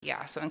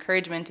Yeah, so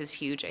encouragement is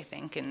huge, I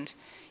think. And,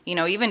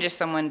 even just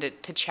someone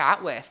to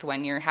chat with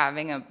when you're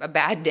having a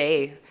bad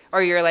day,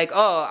 or you're like,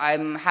 oh,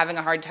 I'm having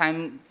a hard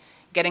time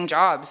getting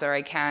jobs, or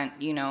I can't,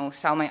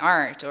 sell my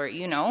art, or,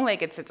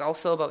 it's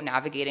also about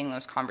navigating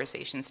those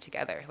conversations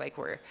together. Like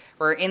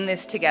we're in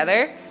this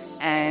together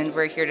and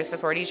we're here to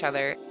support each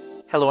other.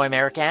 Hello, I'm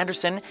Eric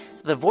Anderson.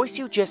 The voice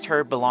you just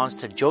heard belongs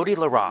to Jody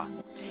Lerat.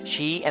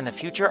 She and the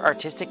Future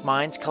Artistic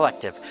Minds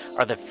Collective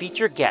are the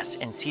featured guests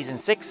in Season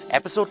 6,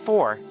 Episode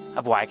 4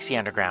 of YXC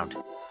Underground.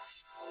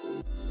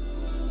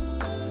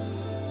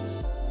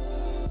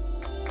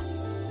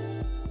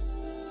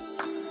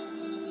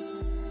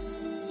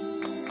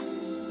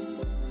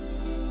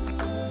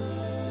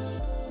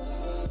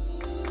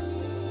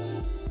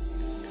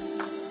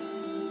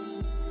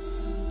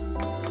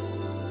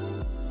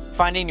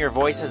 Finding your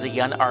voice as a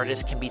young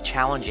artist can be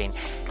challenging,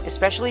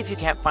 especially if you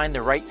can't find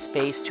the right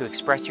space to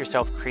express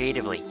yourself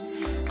creatively.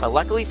 But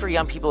luckily for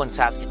young people in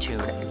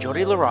Saskatoon,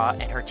 Jody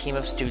Lerat and her team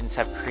of students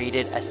have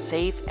created a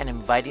safe and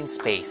inviting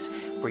space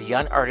where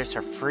young artists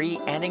are free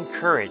and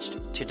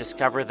encouraged to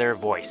discover their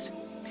voice.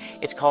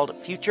 It's called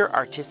Future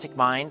Artistic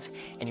Minds,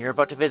 and you're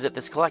about to visit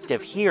this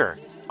collective here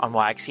on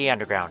YXC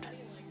Underground.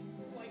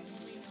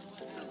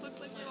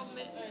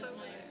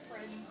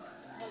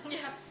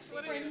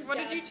 What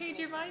did you change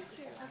your mind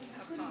to?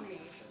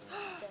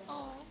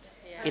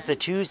 It's a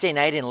Tuesday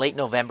night in late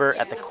November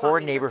at the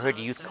Core Neighborhood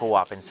Youth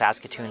Co-op in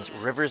Saskatoon's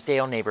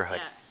Riversdale neighborhood.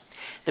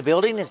 The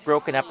building is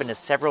broken up into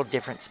several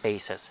different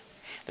spaces.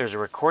 There's a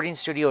recording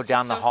studio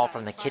down the hall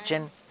from the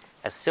kitchen,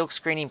 a silk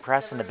screening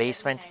press in the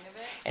basement,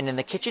 and in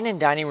the kitchen and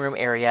dining room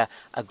area,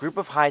 a group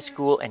of high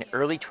school and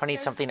early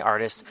 20-something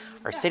artists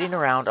are sitting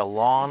around a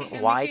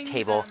long, wide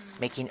table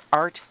making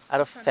art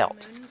out of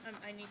felt.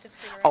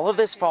 All of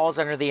this falls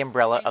under the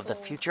umbrella of the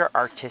Future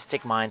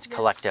Artistic Minds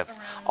Collective,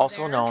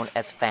 also known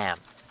as FAM.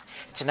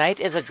 Tonight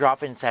is a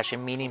drop-in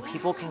session, meaning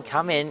people can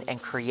come in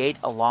and create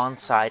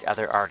alongside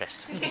other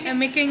artists. I'm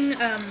making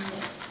a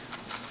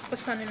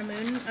sun and a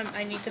moon.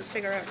 I need to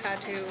figure out how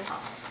to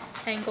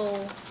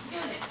angle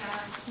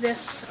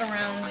this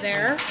around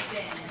there.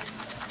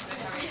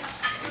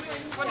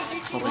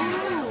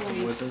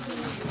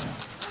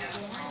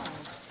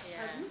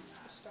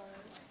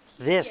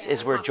 This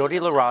is where Jody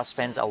Lerat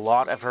spends a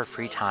lot of her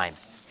free time.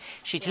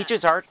 She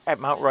teaches art at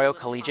Mount Royal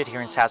Collegiate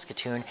here in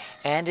Saskatoon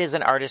and is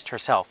an artist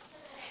herself.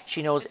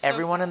 She knows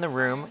everyone in the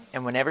room,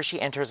 and whenever she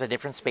enters a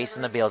different space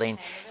in the building,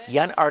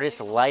 young artists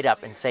light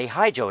up and say,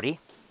 "Hi, Jody."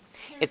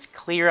 It's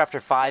clear after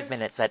 5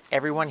 minutes that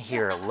everyone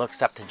here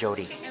looks up to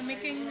Jody.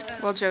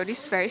 Well,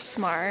 Jody's very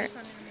smart,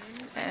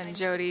 and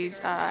Jody's,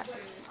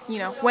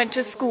 went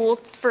to school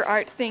for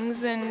art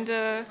things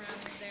and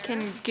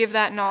can give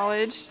that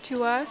knowledge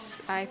to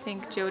us. I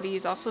think Jody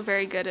is also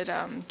very good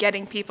at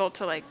getting people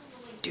to,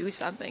 do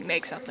something,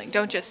 make something.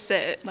 Don't just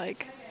sit,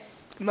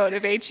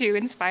 motivate you,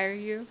 inspire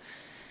you.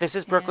 This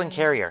is Brooklyn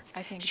Carrier.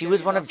 She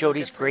was one of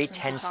Jody's grade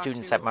 10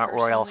 students at Mount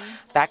Royal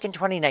back in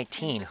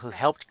 2019 who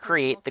helped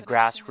create the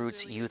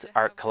Grassroots Youth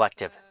Art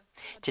Collective.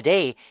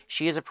 Today,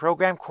 she is a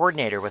program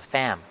coordinator with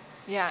FAM.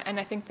 Yeah, and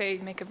I think they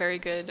make a very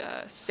good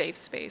safe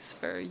space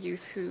for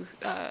youth who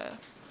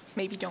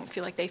maybe don't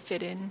feel like they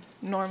fit in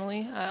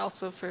normally.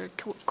 Also for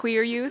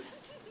queer youth,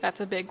 that's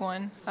a big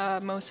one.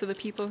 Most of the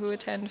people who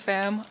attend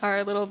FAM are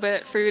a little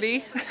bit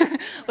fruity, a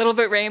little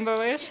bit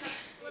rainbowish.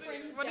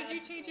 What did you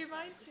change your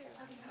mind to?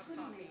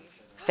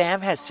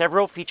 FAM has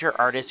several feature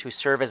artists who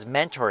serve as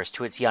mentors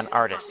to its young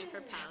artists.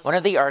 One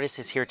of the artists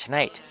is here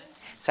tonight,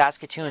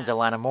 Saskatoon's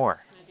Alana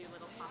Moore.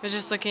 I was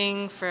just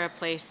looking for a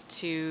place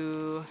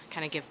to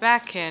kind of give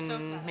back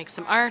and make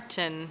some art,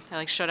 and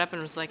I showed up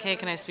and was like, hey,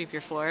 can I sweep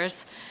your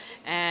floors?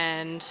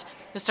 And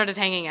just started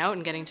hanging out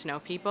and getting to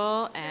know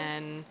people,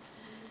 and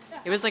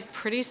it was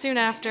pretty soon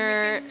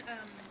after,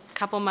 a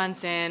couple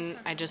months in,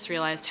 I just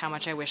realized how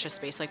much I wish a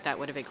space like that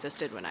would have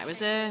existed when I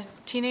was a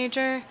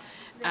teenager.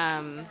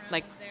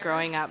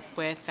 Growing up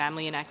with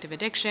family and active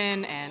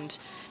addiction and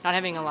not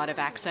having a lot of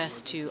access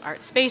to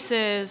art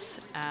spaces.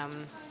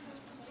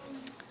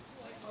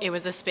 It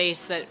was a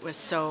space that was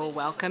so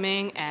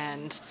welcoming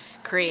and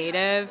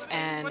creative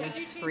and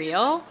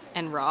real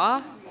and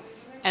raw.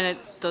 And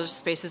those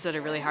spaces that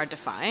are really hard to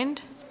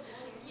find.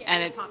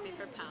 And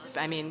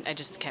I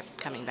just kept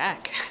coming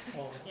back.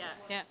 Yeah.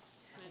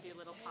 I'm gonna do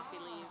little poppy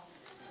leaves.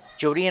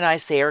 Jody and I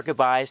say our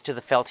goodbyes to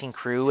the felting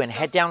crew and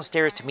head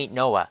downstairs to meet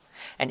Noah,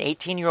 an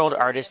 18-year-old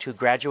artist who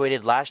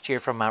graduated last year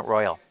from Mount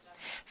Royal.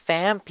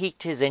 FAM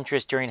piqued his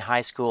interest during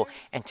high school,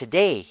 and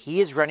today he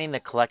is running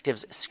the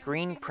collective's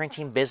screen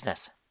printing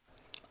business.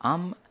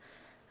 When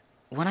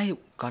I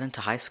got into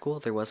high school,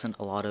 there wasn't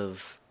a lot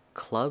of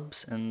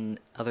clubs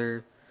and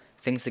other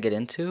things to get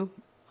into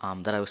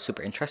that I was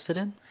super interested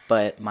in.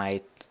 But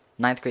my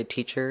 9th grade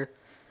teacher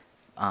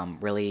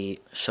really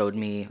showed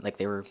me,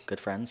 they were good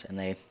friends, and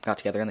they got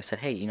together and they said,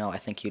 hey, I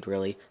think you'd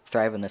really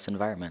thrive in this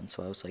environment.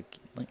 So I was like,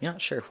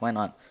 sure, why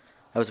not?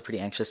 I was a pretty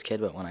anxious kid,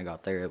 but when I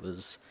got there, it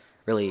was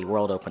really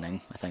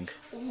world-opening, I think.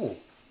 Ooh.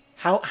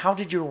 How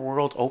did your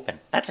world open?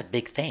 That's a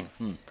big thing.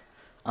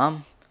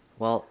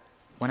 Well,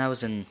 When I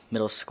was in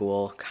middle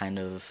school,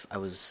 I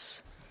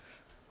was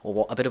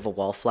a bit of a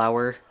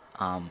wallflower.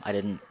 I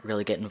didn't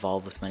really get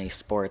involved with many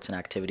sports and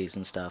activities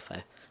and stuff.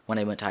 When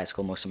I went to high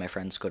school, most of my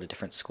friends go to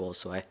different schools,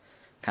 so I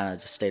kind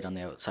of just stayed on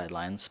the outside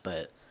lines.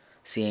 But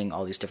seeing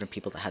all these different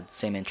people that had the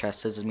same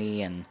interests as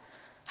me and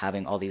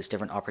having all these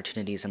different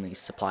opportunities and these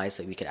supplies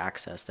that we could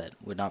access that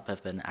would not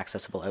have been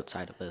accessible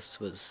outside of this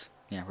was,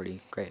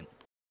 pretty great.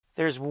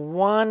 There's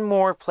one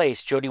more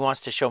place Jody wants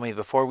to show me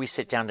before we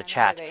sit down to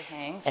chat,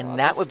 and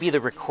that would be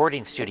the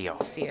recording studio.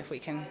 See if we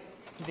can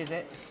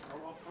visit.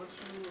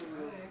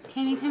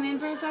 Can you come in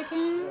for a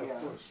second?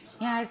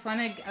 Yeah,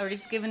 we're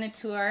just giving a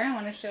tour. I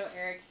want to show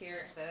Eric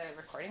here the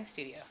recording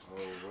studio.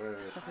 Oh, word.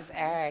 This is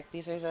Eric.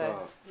 These are the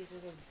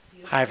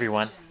beautiful. Hi,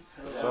 everyone.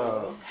 What's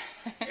up?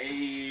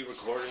 Hey,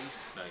 recording.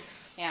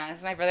 Nice. Yeah, this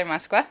is my brother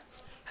Muskwa.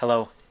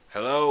 Hello.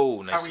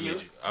 Hello. Nice to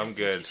meet you. I'm nice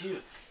good. To meet you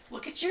too.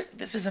 Look at you.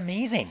 This is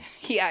amazing.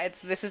 Yeah,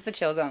 this is the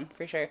chill zone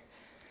for sure.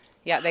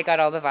 Yeah, they got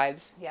all the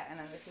vibes. Yeah, and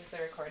then this is the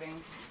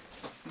recording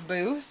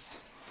booth.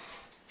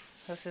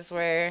 This is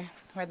where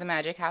the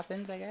magic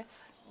happens, I guess.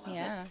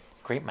 Yeah.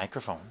 Great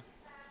microphone.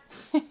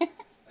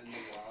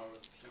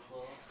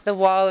 The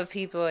wall of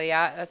people,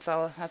 yeah, that's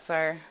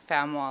our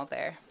fam wall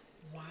there.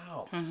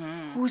 Wow.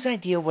 Mm-hmm. Whose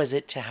idea was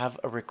it to have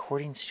a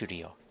recording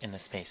studio in the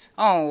space?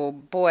 Oh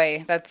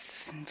boy,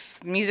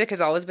 music has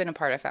always been a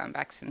part of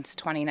FAMBAC since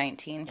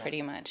 2019,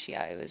 pretty much.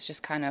 Yeah, it was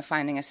just kind of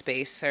finding a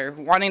space or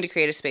wanting to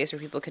create a space where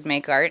people could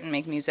make art and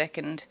make music,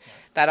 and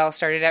that all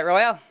started at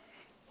Royal.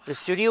 The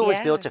studio was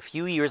built a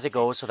few years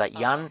ago so that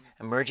young,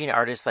 emerging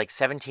artists like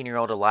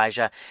 17-year-old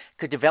Elijah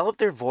could develop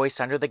their voice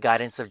under the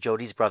guidance of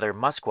Jody's brother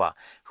Muskwa,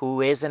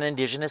 who is an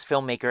Indigenous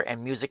filmmaker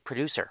and music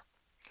producer.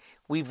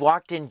 We've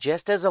walked in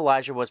just as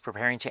Elijah was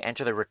preparing to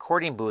enter the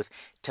recording booth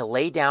to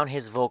lay down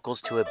his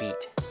vocals to a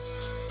beat.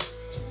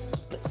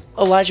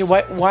 Elijah,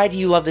 why do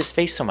you love this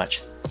space so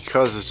much?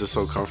 Because it's just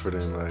so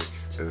comforting. Like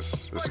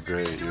it's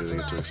great. You really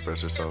get to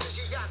express yourself.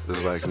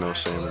 There's like no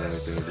shame in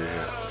anything you do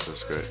here. It's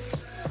just great.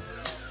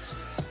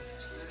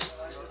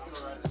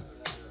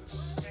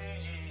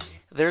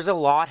 There's a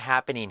lot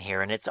happening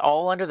here, and it's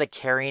all under the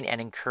caring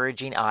and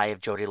encouraging eye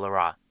of Jody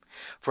Lerat.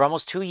 For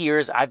almost 2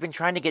 years, I've been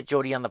trying to get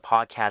Jody on the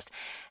podcast,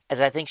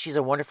 as I think she's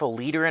a wonderful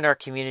leader in our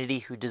community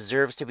who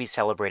deserves to be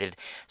celebrated.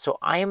 So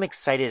I am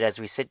excited as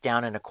we sit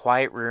down in a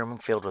quiet room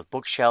filled with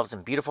bookshelves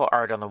and beautiful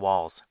art on the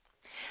walls.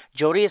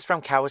 Jody is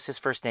from Cowessess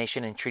First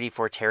Nation in Treaty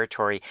 4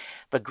 territory,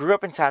 but grew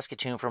up in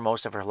Saskatoon for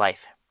most of her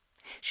life.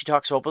 She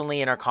talks openly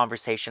in our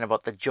conversation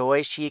about the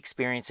joy she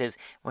experiences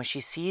when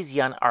she sees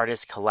young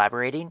artists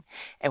collaborating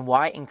and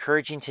why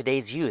encouraging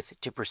today's youth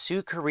to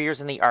pursue careers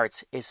in the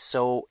arts is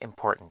so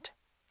important.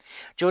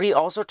 Jody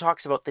also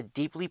talks about the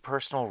deeply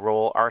personal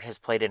role art has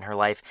played in her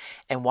life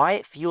and why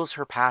it fuels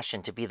her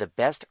passion to be the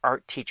best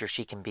art teacher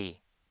she can be.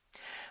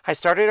 I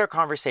started our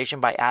conversation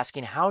by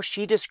asking how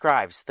she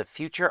describes the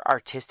Future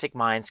Artistic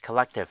Minds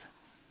Collective.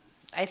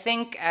 I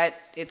think at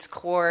its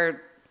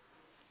core,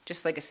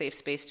 just like a safe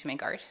space to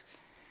make art.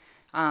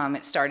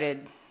 It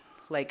started,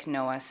 like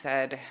Noah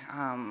said,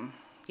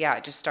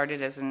 it just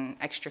started as an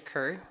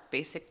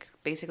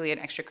basically an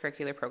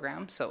extracurricular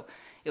program. So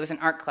it was an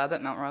art club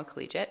at Mount Royal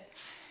Collegiate.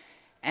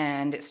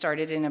 And it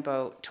started in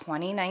about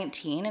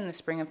 2019, in the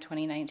spring of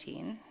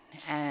 2019.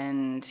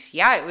 And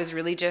it was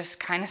really just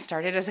kind of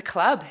started as a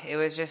club. It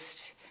was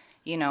just,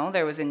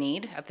 there was a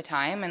need at the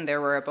time. And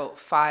there were about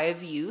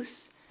 5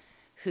 youth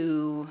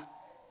who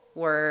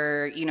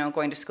were,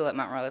 going to school at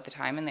Mount Royal at the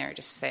time. And they were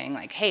just saying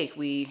like, hey,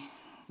 we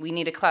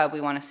need a club. We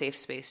want a safe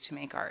space to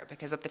make art.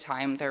 Because at the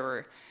time there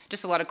were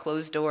just a lot of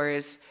closed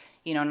doors,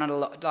 not a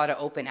lot of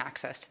open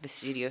access to the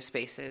studio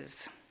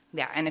spaces.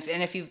 Yeah, and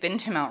if you've been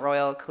to Mount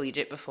Royal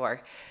Collegiate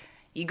before,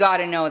 you got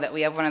to know that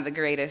we have one of the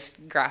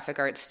greatest graphic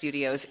art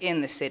studios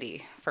in the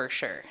city, for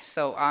sure.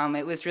 So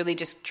it was really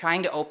just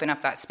trying to open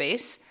up that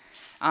space,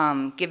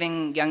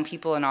 giving young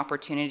people an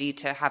opportunity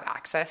to have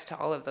access to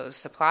all of those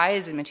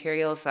supplies and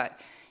materials that,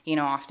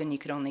 often you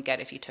could only get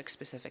if you took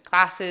specific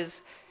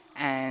classes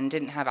and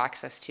didn't have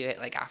access to it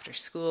like after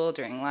school,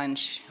 during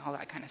lunch, all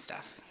that kind of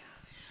stuff.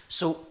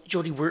 So,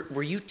 Jody,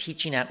 were you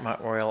teaching at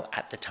Mount Royal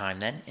at the time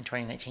then, in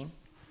 2019?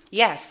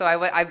 Yes, so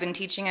I've been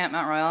teaching at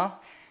Mount Royal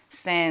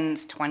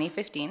since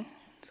 2015,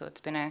 so it's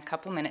been a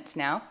couple minutes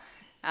now.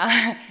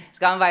 It's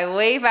gone by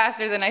way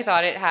faster than I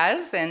thought it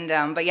has, and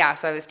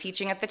so I was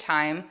teaching at the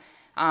time.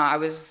 I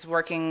was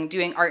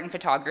doing art and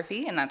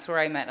photography, and that's where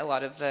I met a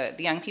lot of the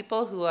young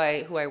people who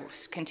I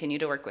continue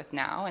to work with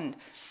now, and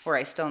where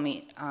I still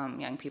meet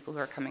young people who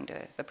are coming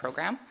to the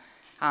program.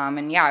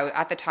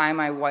 At the time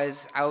I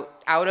was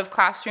out of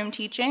classroom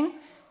teaching,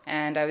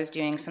 and I was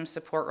doing some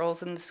support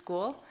roles in the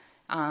school.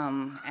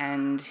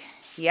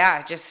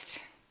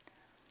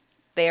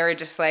 They were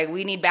just like,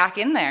 we need back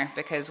in there,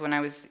 because when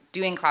I was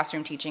doing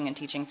classroom teaching and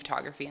teaching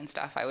photography and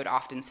stuff, I would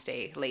often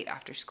stay late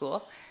after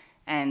school,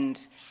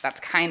 and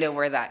that's kind of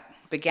where that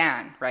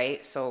began,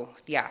 right? So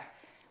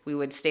we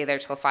would stay there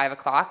till 5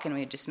 o'clock, and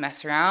we'd just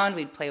mess around.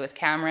 We'd play with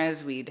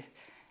cameras. We'd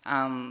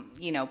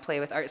play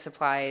with art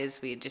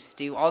supplies. We'd just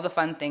do all the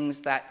fun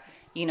things that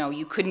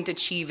you couldn't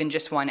achieve in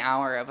just 1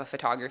 hour of a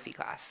photography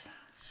class.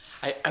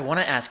 I want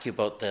to ask you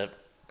about the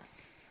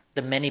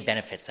many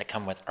benefits that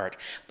come with art,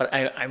 but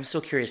I'm so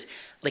curious,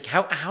 like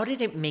how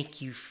did it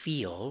make you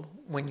feel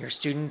when your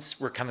students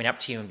were coming up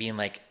to you and being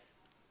like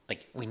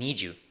we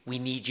need you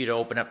to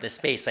open up this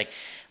space,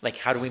 like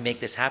how do we make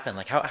this happen?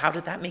 Like how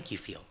did that make you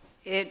feel?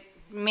 It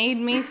made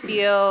me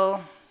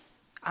feel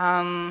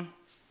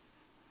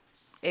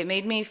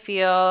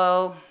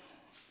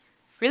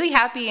really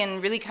happy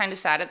and really kind of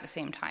sad at the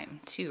same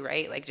time too,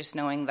 right? Like just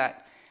knowing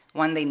that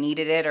one, they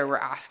needed it or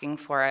were asking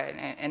for it,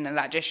 and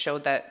that just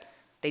showed that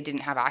they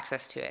didn't have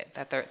access to it,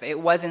 that it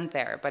wasn't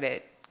there, but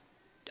it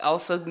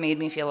also made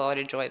me feel a lot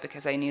of joy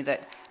because I knew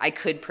that I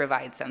could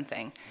provide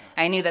something.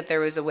 I knew that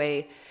there was a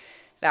way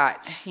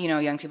that,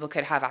 young people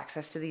could have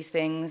access to these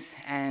things,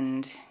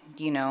 and,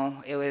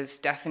 it was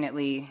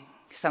definitely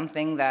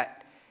something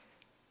that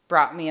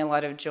brought me a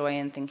lot of joy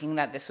in thinking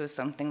that this was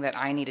something that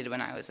I needed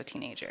when I was a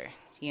teenager,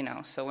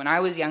 So when I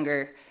was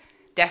younger,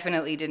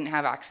 definitely didn't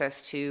have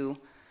access to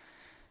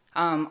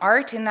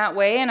art in that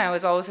way, and I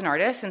was always an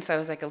artist since I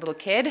was like a little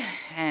kid,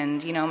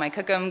 and my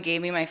cookum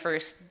gave me my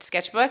first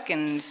sketchbook,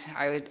 and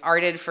I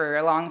arted for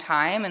a long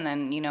time, and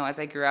then as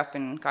I grew up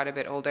and got a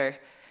bit older,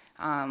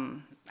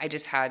 I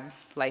just had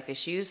life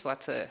issues,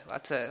 lots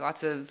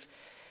of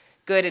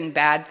good and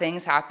bad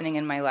things happening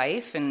in my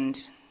life, and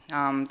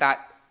that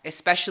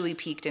especially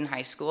peaked in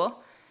high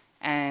school,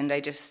 and I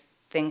just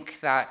think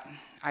that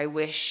I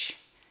wish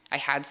I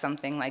had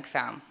something like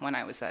FAM when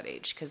I was that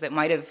age, because it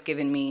might have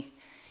given me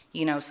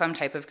some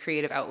type of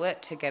creative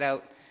outlet to get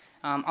out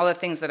all the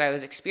things that I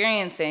was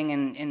experiencing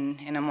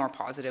in a more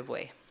positive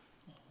way.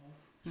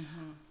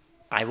 Mm-hmm.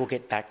 I will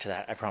get back to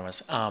that, I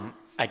promise.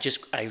 I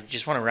just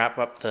want to wrap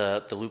up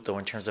the loop, though,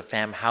 in terms of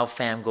FAM, how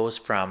FAM goes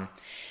from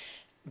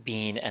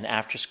being an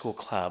after-school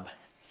club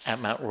at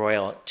Mount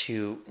Royal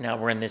to now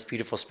we're in this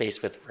beautiful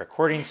space with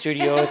recording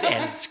studios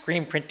and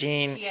screen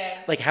printing.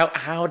 Yes. Like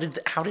how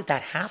did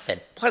that happen?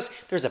 Plus,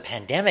 there's a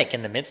pandemic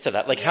in the midst of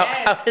that. Like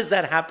Yes. how does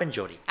that happen,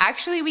 Jody?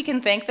 Actually, we can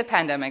thank the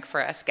pandemic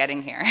for us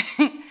getting here.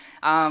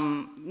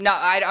 I'm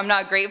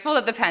not grateful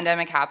that the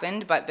pandemic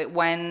happened, but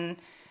when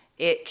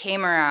it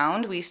came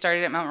around, we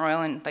started at Mount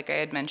Royal, and like I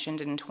had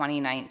mentioned, in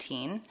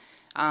 2019.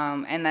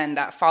 And then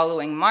that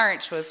following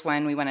March was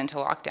when we went into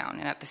lockdown.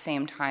 And at the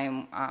same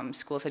time,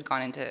 schools had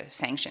gone into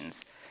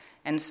sanctions.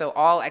 And so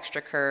all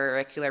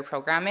extracurricular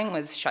programming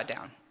was shut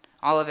down.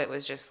 All of it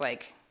was just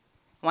like,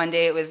 one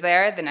day it was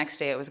there, the next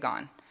day it was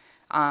gone.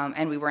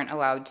 And we weren't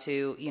allowed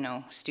to,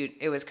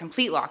 it was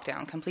complete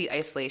lockdown, complete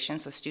isolation,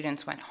 so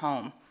students went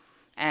home.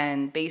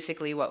 And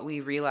basically what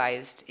we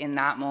realized in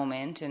that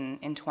moment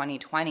in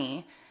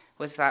 2020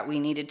 was that we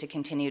needed to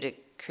continue to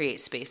create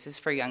spaces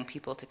for young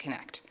people to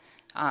connect.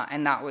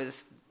 And that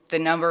was the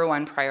number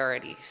one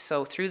priority.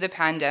 So through the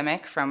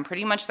pandemic, from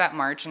pretty much that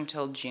March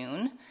until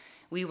June,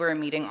 we were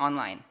meeting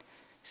online.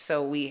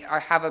 So we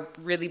have a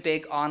really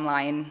big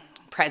online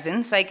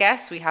presence, I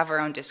guess. We have our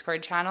own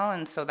Discord channel,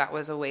 and so that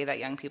was a way that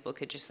young people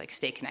could just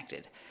stay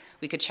connected.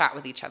 We could chat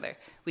with each other.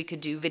 We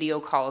could do video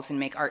calls and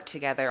make art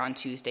together on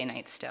Tuesday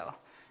nights still.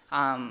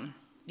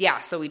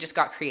 So we just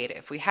got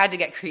creative. We had to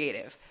get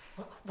creative.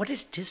 What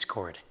is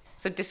Discord?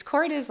 So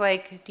Discord is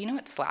do you know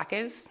what Slack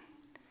is?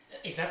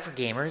 Is that for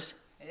gamers?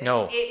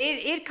 No.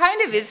 It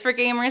kind of is for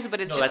gamers,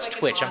 but it's no, just that's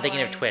Twitch. I'm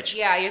thinking of Twitch.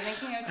 Yeah, you're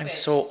thinking of Twitch. I'm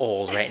so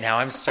old right now.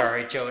 I'm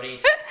sorry, Jody.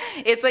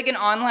 It's like an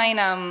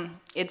online,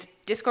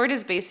 Discord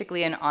is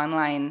basically an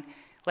online,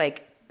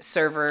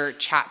 server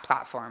chat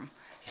platform.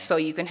 Okay. So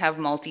you can have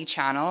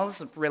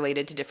multi-channels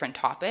related to different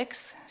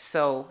topics.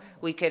 So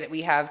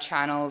we have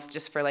channels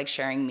just for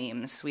sharing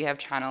memes. We have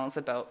channels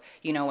about,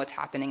 what's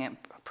happening at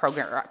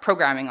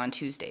programming on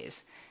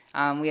Tuesdays.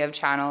 We have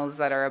channels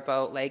that are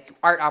about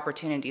art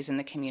opportunities in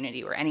the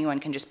community where anyone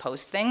can just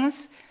post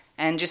things,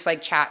 and just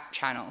chat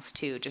channels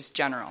too, just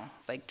general,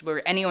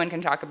 where anyone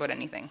can talk about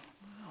anything.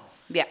 Wow.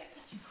 Yeah.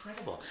 That's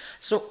incredible.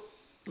 So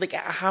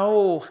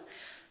how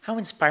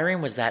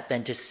inspiring was that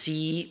then to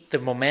see the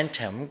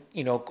momentum,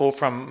 go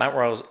from Mount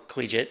Royal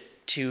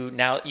Collegiate to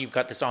now you've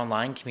got this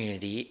online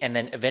community, and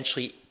then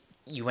eventually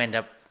you end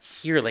up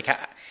here.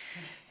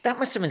 That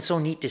must have been so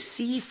neat to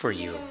see for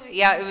you.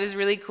 Yeah, it was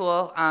really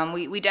cool.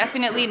 We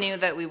definitely knew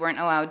that we weren't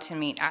allowed to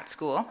meet at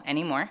school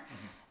anymore.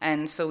 Mm-hmm.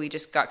 And so we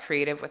just got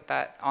creative with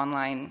that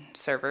online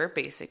server,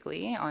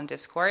 basically, on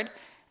Discord.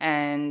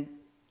 And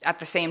at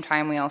the same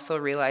time, we also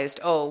realized,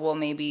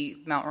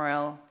 maybe Mount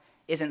Royal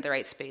isn't the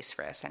right space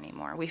for us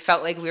anymore. We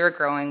felt like we were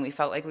growing. We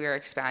felt like we were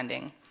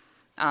expanding.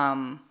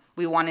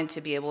 We wanted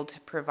to be able to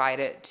provide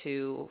it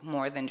to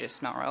more than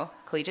just Mount Royal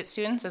Collegiate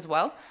students as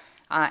well.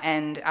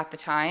 And at the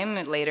time,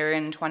 later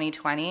in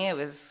 2020, it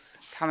was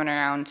coming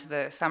around to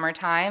the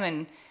summertime,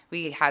 and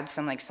we had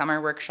some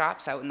summer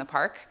workshops out in the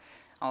park,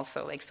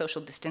 also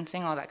social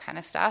distancing, all that kind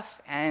of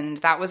stuff. And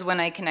that was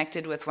when I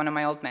connected with one of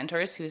my old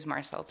mentors, who's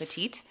Marcel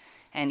Petit,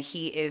 and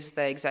he is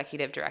the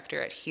executive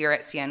director here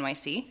at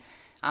CNYC.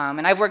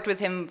 And I've worked with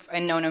him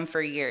and known him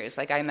for years.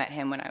 I met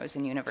him when I was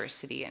in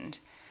university, and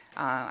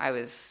I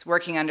was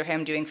working under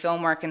him doing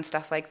film work and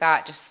stuff like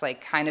that, just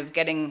like kind of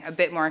getting a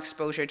bit more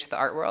exposure to the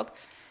art world.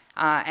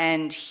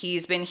 And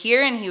he's been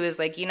here, and he was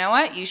like, you know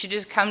what, you should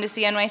just come to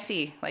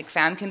CNYC. Like,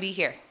 FAM can be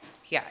here.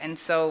 Yeah, and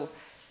so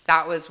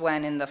that was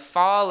when in the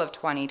fall of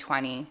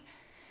 2020,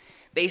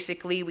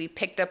 basically we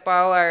picked up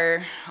all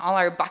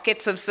our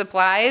buckets of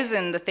supplies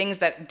and the things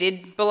that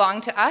did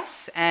belong to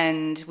us,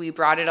 and we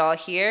brought it all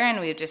here, and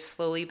we've just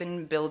slowly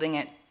been building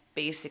it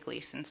basically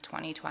since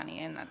 2020,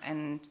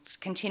 and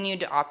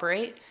continued to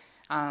operate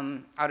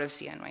out of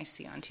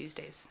CNYC on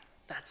Tuesdays.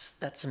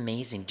 That's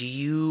amazing. Do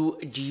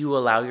you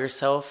allow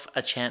yourself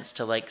a chance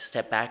to like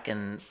step back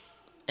and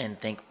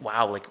think,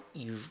 wow, like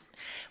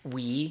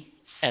we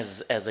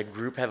as a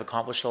group have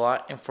accomplished a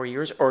lot in 4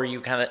 years, or are you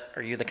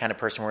the kind of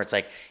person where it's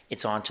like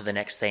it's on to the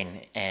next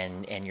thing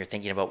and you're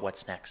thinking about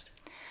what's next?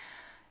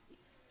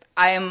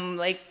 I am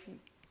like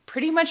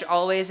pretty much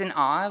always in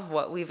awe of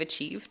what we've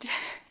achieved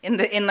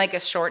in like a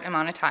short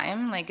amount of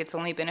time. Like, it's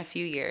only been a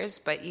few years,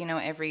 but you know,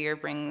 every year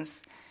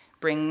brings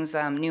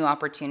new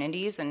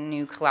opportunities and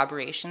new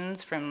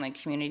collaborations from like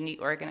community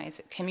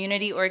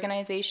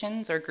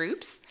organizations or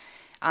groups,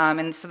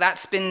 and so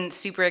that's been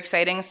super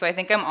exciting. So I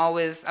think I'm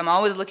always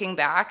looking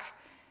back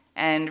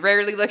and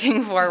rarely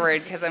looking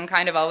forward, because I'm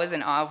kind of always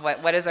in awe of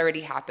what has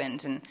already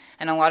happened,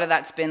 and a lot of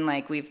that's been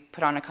like we've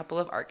put on a couple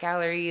of art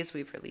galleries,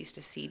 we've released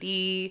a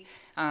CD,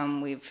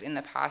 we've in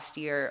the past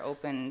year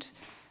opened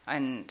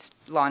and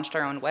launched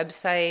our own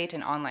website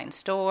and online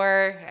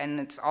store, and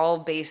it's all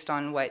based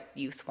on what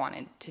youth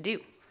wanted to do.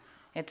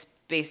 It's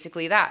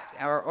basically that,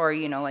 or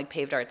you know, like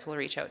Paved Arts will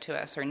reach out to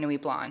us, or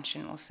Nuit Blanche,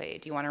 and we'll say,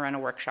 do you want to run a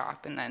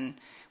workshop? And then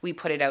we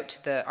put it out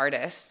to the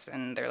artists,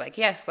 and they're like,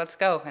 yes, let's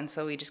go. And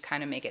so we just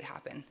kind of make it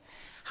happen.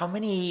 How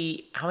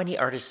many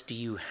artists do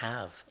you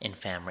have in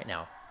FAM right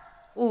now?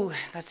 Ooh,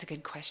 that's a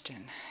good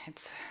question.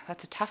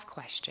 That's a tough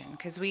question,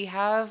 because we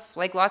have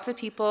like lots of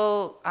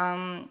people.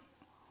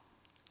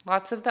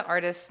 Lots of the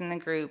artists in the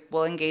group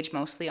will engage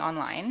mostly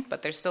online,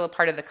 but they're still a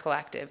part of the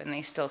collective, and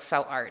they still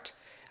sell art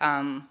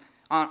on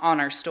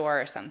our store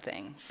or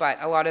something. But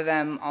a lot of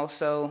them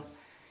also,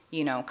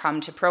 you know,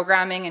 come to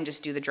programming and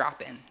just do the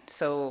drop-in.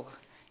 So,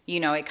 you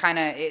know,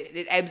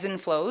 it ebbs and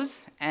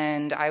flows.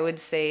 And I would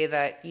say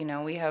that, you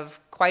know, we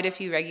have quite a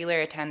few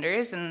regular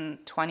attenders,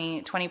 and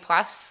 20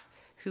 plus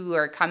who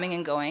are coming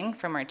and going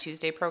from our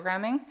Tuesday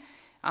programming.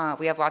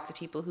 We have lots of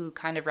people who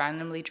kind of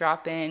randomly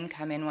drop in,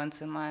 come in once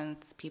a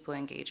month, people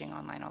engaging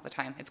online all the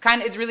time.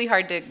 It's really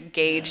hard to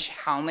gauge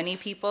how many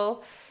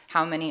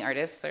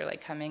artists are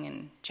like coming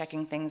and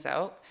checking things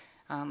out.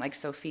 Like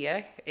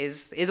Sophia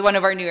is one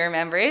of our newer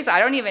members. I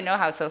don't even know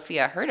how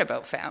Sophia heard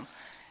about FAM,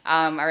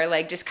 or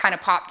like just kind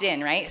of popped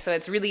in, right? So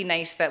it's really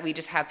nice that we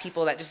just have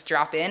people that just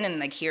drop in and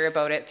like hear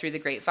about it through the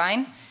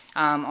grapevine,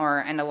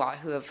 and a lot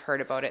who have heard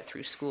about it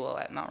through school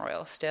at Mount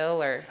Royal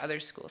still, or other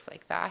schools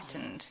like that.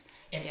 And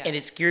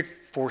it's geared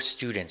for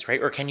students,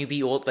 right? Or can you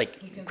be old,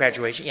 like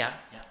graduation? Yeah.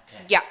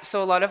 Okay. Yeah,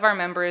 so a lot of our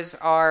members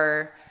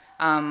are,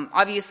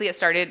 obviously it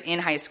started in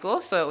high school,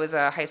 so it was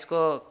a high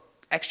school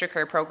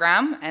extracurricular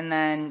program, and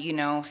then, you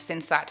know,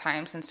 since that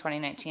time, since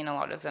 2019, a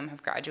lot of them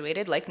have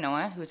graduated, like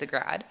Noah, who's a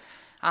grad,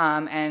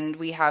 and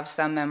we have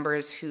some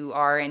members who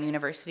are in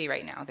university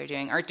right now. They're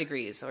doing art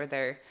degrees, or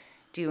they're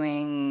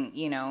doing,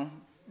 you know,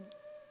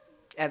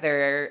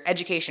 their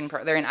education,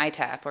 they're in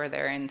ITEP, or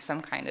they're in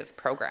some kind of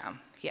program.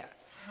 Yeah.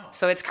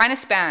 So it's kind of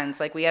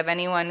spans. Like, we have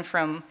anyone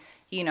from,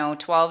 you know,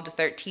 12 to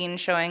 13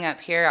 showing up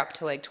here up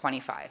to like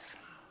 25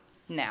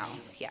 now.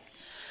 Yeah.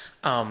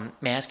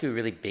 May I ask you a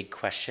really big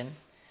question?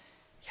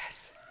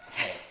 Yes.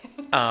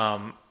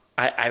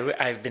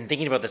 I've been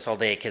thinking about this all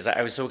day, because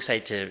I was so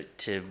excited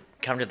to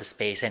come to the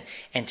space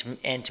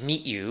and to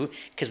meet you,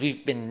 because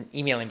we've been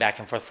emailing back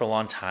and forth for a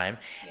long time.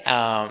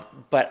 Yeah.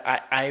 But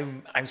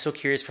I'm so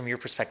curious from your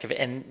perspective,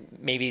 and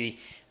maybe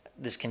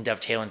this can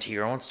dovetail into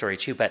your own story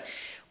too, but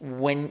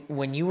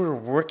when you were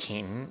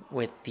working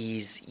with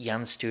these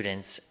young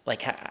students,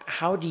 like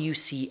how do you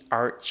see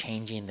art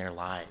changing their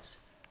lives?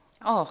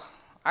 Oh,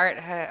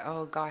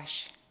 oh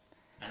gosh.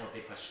 I know,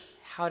 big question.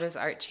 How does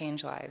art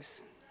change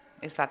lives?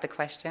 Is that the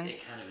question?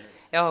 It kind of is.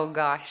 Oh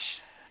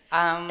gosh.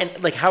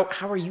 And like how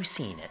are you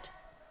seeing it?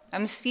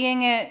 I'm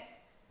seeing it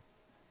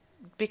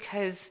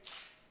because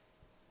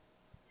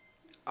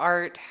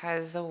art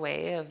has a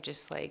way of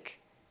just like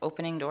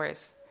opening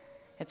doors.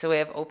 It's a way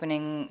of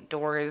opening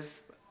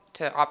doors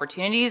to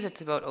opportunities.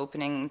 It's about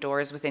opening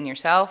doors within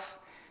yourself.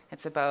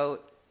 It's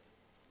about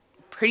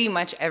pretty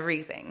much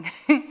everything.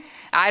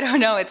 I don't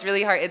know. It's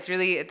really hard.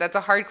 That's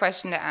a hard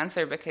question to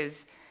answer,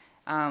 because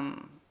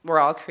we're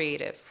all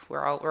creative.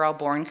 We're all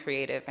born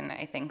creative, and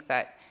I think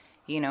that,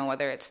 you know,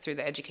 whether it's through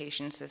the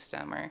education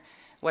system or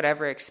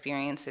whatever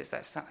experiences,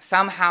 that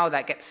somehow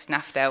that gets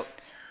snuffed out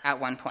at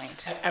one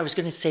point. I was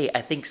going to say,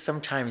 I think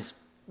sometimes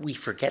we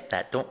forget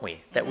that, don't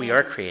we? That we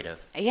are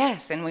creative.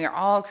 Yes, and we are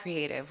all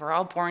creative. We're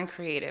all born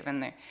creative,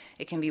 and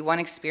it can be one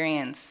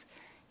experience,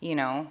 you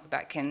know,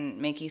 that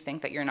can make you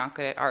think that you're not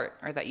good at art,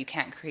 or that you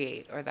can't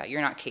create, or that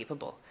you're not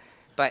capable.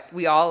 But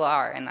we all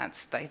are, and I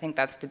think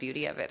that's the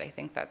beauty of it. I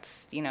think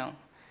that's, you know,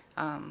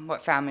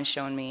 what FAM has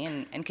shown me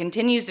and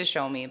continues to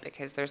show me,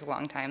 because there's a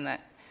long time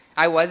that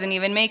I wasn't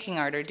even making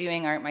art or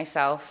doing art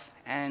myself,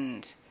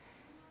 and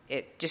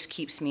it just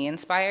keeps me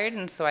inspired.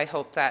 And so I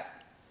hope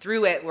that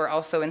through it, we're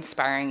also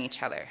inspiring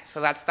each other.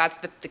 So that's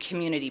the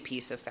community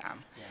piece of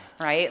FAM,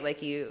 right?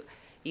 Like you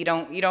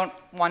don't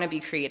want to be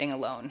creating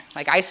alone.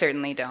 Like I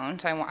certainly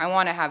don't. I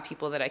want to have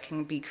people that I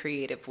can be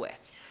creative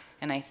with.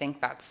 And I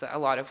think that's a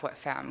lot of what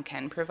FAM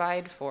can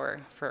provide for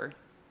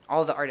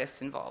all the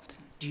artists involved.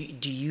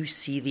 Do you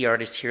see the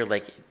artists here,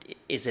 like,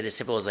 is it as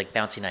simple as like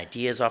bouncing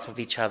ideas off of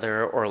each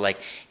other, or like,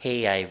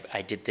 hey,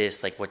 I did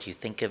this, like, what do you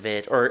think of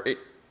it? Or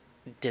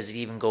does it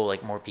even go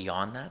like more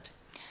beyond that?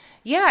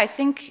 Yeah, I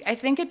think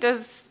it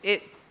does.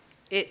 It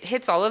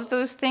hits all of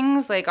those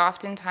things. Like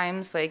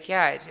oftentimes, like,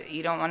 yeah,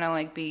 you don't want to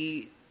like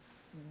be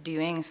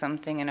doing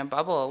something in a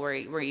bubble where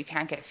you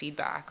can't get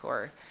feedback,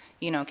 or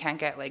can't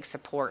get like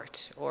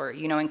support, or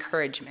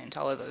encouragement,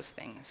 all of those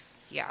things.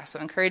 Yeah, so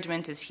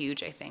encouragement is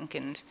huge, I think.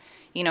 And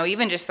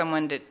even just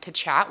someone to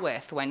chat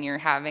with when you're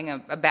having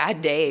a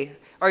bad day,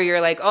 or you're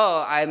like,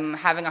 oh, I'm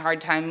having a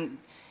hard time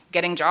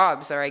getting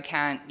jobs, or I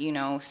can't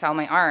sell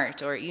my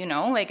art, or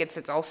like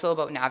it's also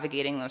about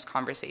navigating those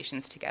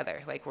conversations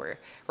together. Like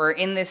we're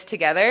in this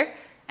together,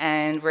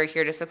 and we're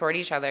here to support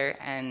each other.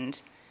 And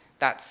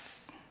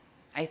that's,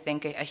 I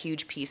think, a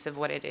huge piece of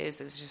what it is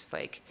just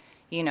like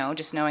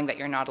just knowing that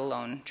you're not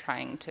alone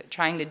trying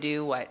to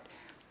do what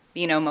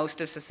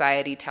most of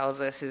society tells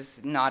us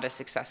is not a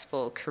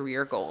successful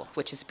career goal,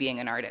 which is being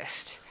an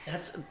artist.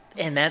 That's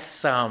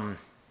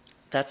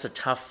a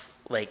tough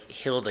like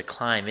hill to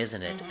climb,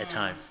 isn't it? At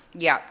times.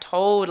 Yeah,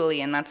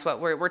 totally. And that's what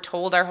we're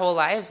told our whole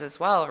lives as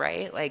well,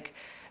 right? Like,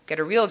 get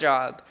a real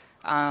job,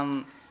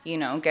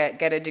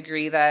 get a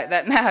degree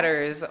that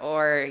matters,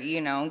 or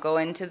go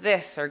into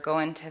this or go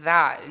into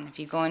that. And if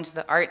you go into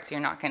the arts,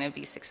 you're not going to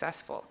be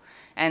successful.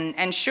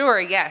 And sure,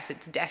 yes,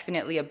 it's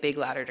definitely a big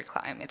ladder to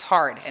climb. It's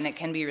hard, and it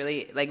can be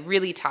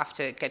really tough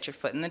to get your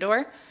foot in the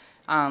door.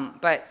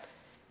 But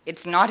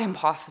it's not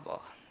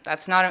impossible.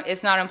 It's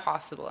not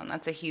impossible, and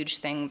that's a huge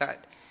thing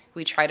that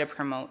we try to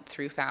promote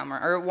through FAM,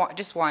 or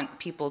just want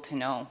people to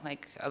know,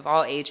 like, of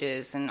all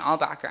ages and all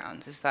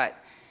backgrounds, is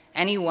that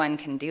anyone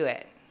can do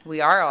it. We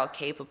are all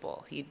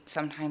capable.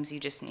 Sometimes you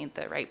just need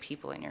the right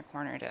people in your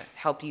corner to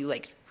help you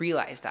like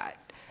realize that.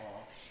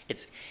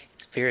 It's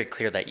very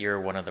clear that you're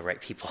one of the right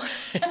people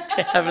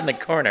to have in the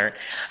corner.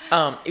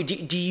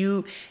 Do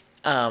you?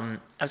 I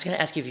was going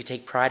to ask you if you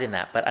take pride in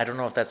that, but I don't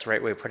know if that's the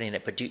right way of putting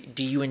it. But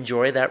do you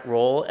enjoy that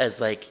role as,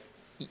 like,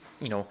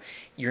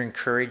 you're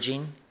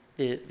encouraging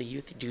the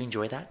youth? Do you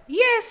enjoy that?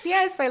 Yes,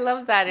 I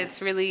love that. It's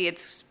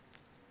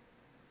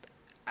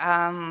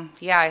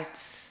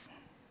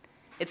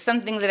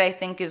something that I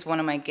think is one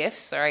of my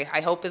gifts, or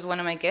I hope is one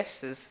of my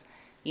gifts, is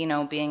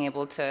being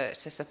able to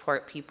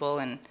support people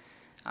and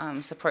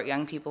support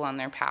young people on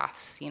their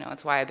paths.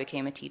 It's why I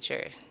became a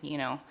teacher.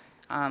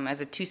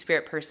 As a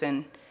Two-Spirit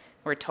person,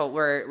 we're told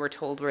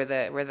we're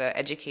the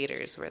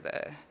educators, we're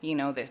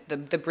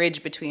the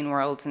bridge between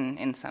worlds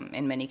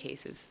in many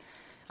cases.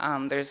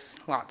 There's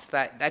lots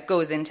that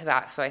goes into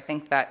that. So I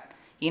think that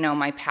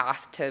my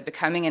path to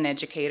becoming an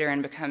educator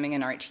and becoming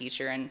an art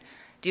teacher and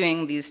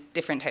doing these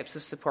different types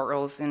of support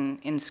roles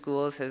in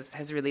schools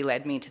has really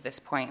led me to this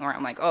point where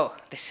I'm like, oh,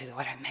 this is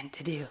what I'm meant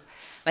to do.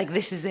 Like,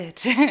 this is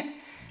it.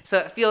 So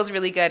it feels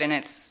really good, and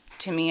it's,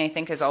 to me, I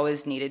think, has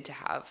always needed to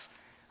have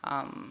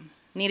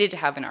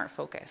an art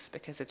focus,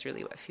 because it's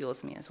really what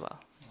fuels me as well.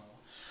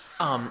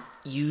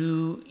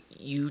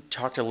 You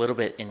talked a little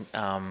bit in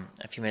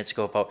a few minutes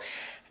ago about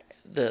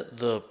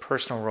the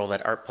personal role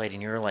that art played in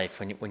your life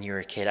when you were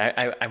a kid.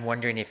 I'm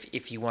wondering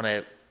if you want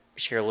to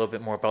share a little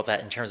bit more about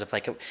that, in terms of,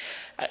 like,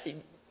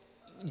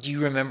 do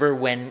you remember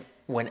when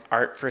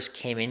art first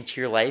came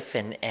into your life,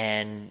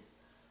 and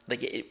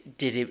like,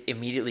 did it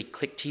immediately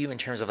click to you in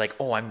terms of, like,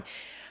 oh, I'm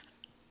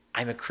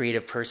a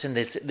creative person,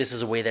 this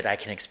is a way that I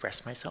can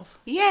express myself?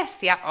 Yes,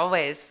 yeah,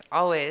 always.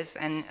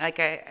 And like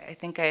I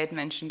think I had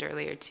mentioned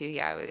earlier too,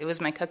 yeah, it was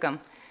my cookum.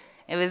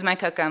 It was my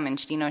cookum,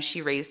 and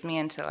she raised me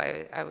until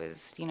I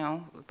was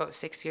about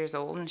 6 years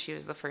old, and she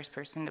was the first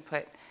person to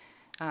put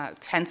a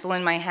pencil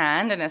in my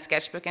hand and a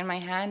sketchbook in my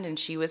hand, and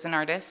she was an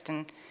artist,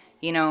 and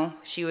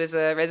she was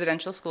a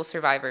residential school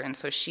survivor, and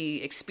so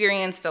she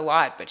experienced a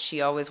lot, but she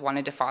always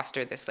wanted to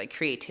foster this like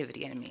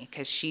creativity in me,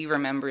 because she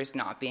remembers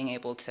not being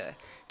able to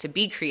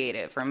be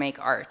creative or make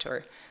art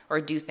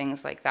or do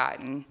things like that.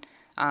 And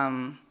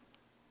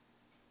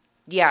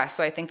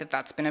so I think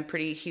that's been a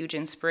pretty huge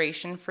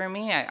inspiration for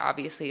me. I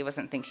obviously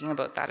wasn't thinking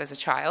about that as a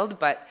child,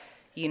 but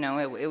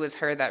it was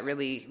her that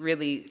really,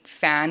 really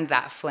fanned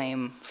that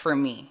flame for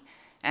me.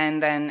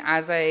 And then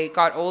as I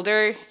got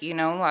older,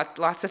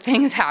 lots of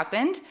things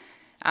happened.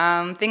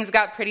 Things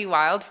got pretty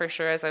wild, for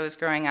sure, as I was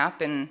growing up,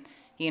 and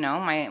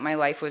my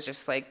life was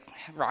just like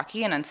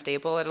rocky and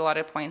unstable at a lot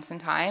of points in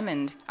time,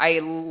 and I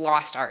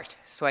lost art,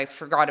 so I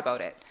forgot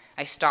about it.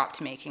 I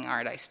stopped making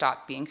art. I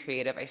stopped being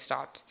creative. I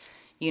stopped,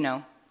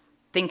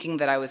 thinking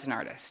that I was an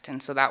artist.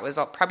 And so that was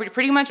probably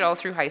pretty much all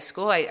through high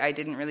school. I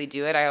didn't really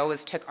do it. I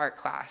always took art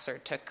class or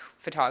took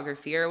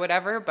photography or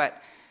whatever,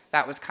 but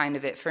that was kind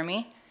of it for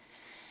me.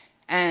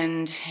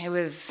 And it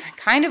was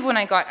kind of when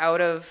I got out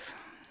of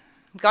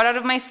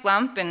my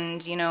slump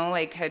and,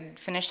 like had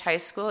finished high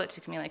school. It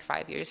took me like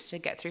 5 years to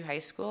get through high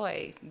school.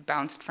 I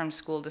bounced from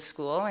school to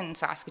school in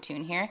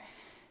Saskatoon here.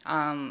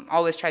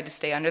 Always tried to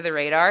stay under the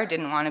radar,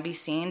 didn't want to be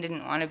seen,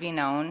 didn't want to be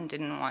known,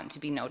 didn't want to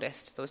be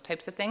noticed, those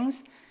types of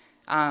things.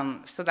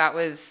 So that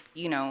was,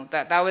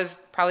 that was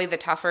probably the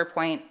tougher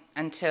point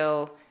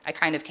until I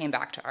kind of came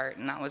back to art.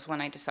 And that was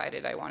when I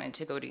decided I wanted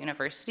to go to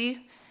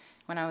university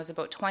when I was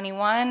about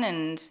 21.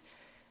 And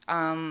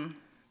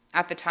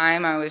at the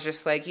time I was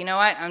just like, you know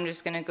what, I'm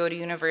just going to go to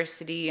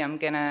university. I'm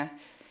going to,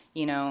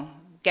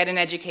 get an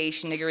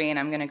education degree, and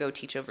I'm going to go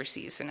teach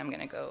overseas, and I'm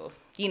going to go,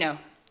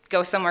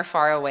 go somewhere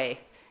far away.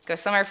 Go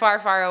somewhere far,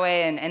 far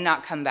away and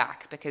not come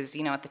back because,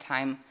 at the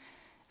time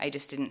I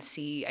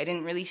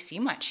didn't really see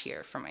much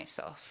here for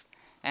myself.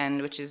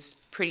 And which is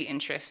pretty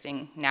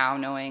interesting now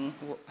knowing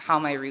how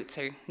my roots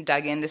are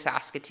dug into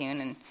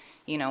Saskatoon and,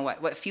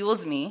 what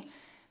fuels me.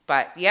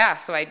 But yeah,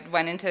 so I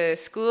went into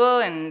school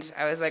and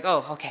I was like,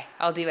 oh, okay,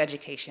 I'll do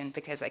education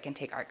because I can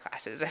take art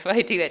classes if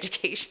I do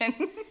education.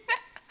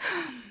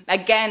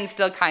 Again,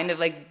 still kind of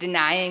like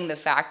denying the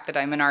fact that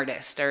I'm an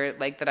artist or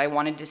like that I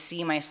wanted to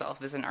see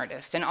myself as an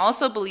artist, and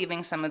also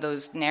believing some of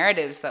those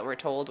narratives that were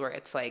told where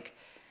it's like,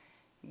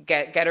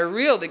 get a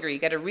real degree,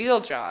 get a real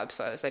job.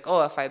 So I was like,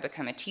 oh, if I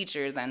become a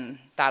teacher, then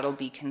that'll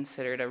be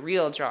considered a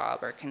real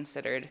job or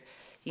considered,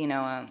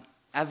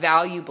 a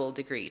valuable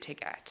degree to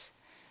get.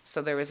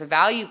 So there was a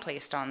value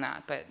placed on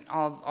that, but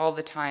all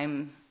the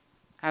time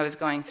I was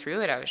going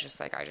through it, I was just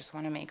like, I just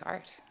want to make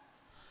art.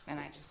 And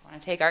I just want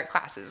to take art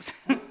classes.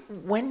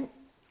 When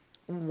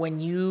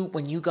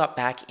you got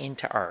back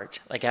into art,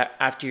 like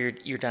after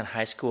you're done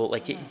high school,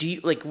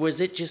 like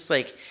was it just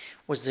like,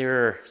 was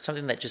there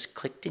something that just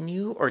clicked in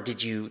you, or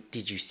did you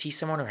see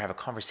someone or have a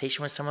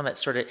conversation with someone that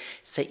sort of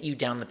set you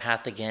down the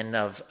path again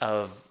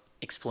of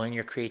exploring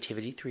your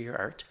creativity through your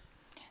art?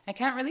 I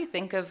can't really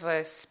think of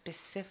a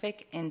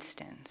specific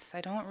instance.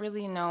 I don't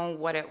really know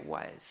what it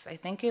was. I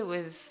think it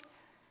was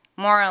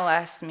more or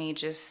less me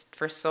just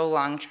for so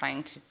long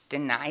trying to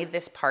deny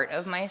this part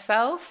of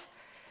myself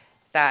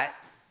that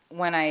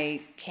when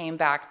I came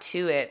back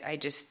to it, I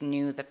just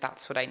knew that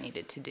that's what I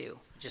needed to do.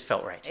 It just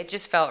felt right. It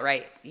just felt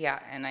right, yeah.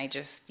 And I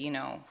just,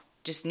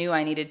 just knew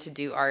I needed to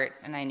do art,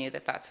 and I knew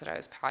that that's what I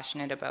was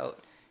passionate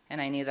about.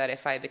 And I knew that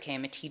if I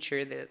became a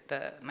teacher,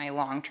 my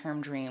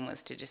long-term dream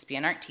was to just be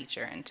an art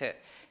teacher and to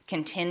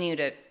continue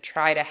to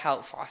try to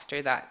help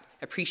foster that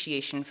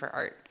appreciation for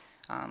art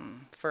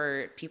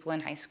for people in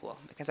high school,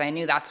 because I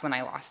knew that's when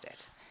I lost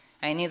it.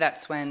 I knew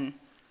that's when,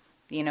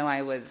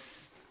 I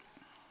was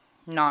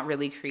not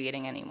really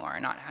creating anymore,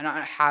 not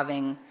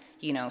having,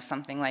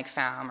 something like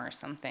FAM or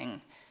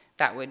something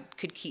that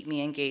could keep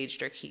me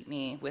engaged or keep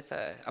me with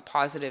a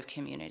positive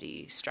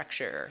community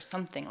structure or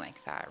something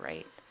like that,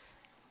 right?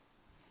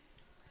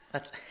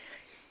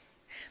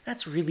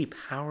 That's really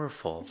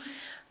powerful.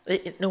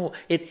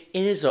 It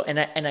is,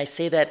 and I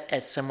say that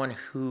as someone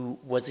who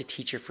was a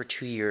teacher for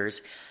 2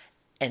 years,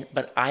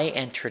 but I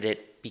entered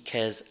it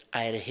because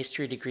I had a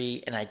history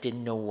degree and I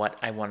didn't know what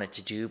I wanted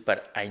to do,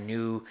 but I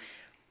knew,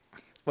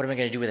 what am I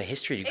going to do with a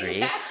history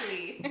degree?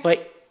 Exactly.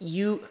 But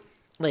you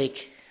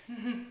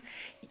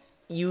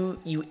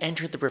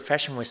entered the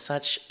profession with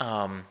such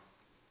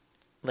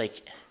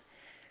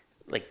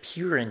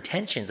pure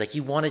intentions. Like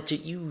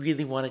you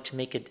really wanted to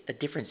make a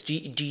difference.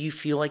 Do you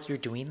feel like you're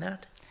doing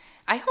that?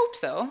 I hope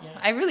so. Yeah.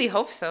 I really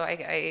hope so.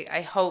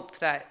 I hope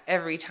that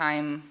every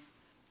time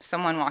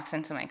someone walks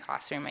into my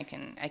classroom, I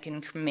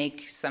can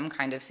make some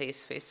kind of safe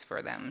space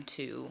for them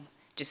to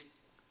just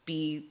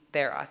be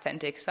their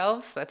authentic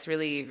selves. That's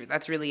really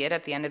it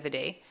at the end of the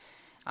day.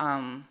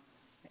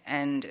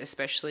 And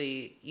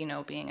especially,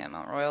 being at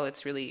Mount Royal,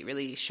 it's really,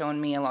 really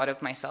shown me a lot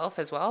of myself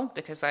as well,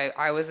 because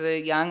I was a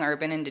young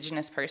urban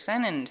Indigenous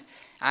person and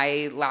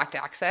I lacked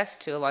access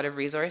to a lot of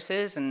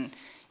resources and,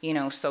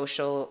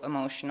 social,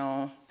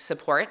 emotional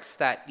supports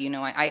that,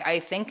 I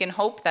think and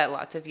hope that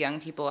lots of young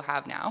people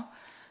have now.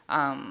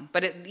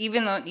 But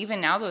even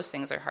now, those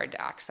things are hard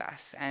to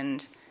access.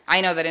 And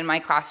I know that in my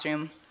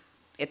classroom,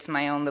 it's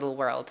my own little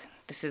world.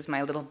 This is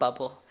my little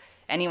bubble.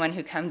 Anyone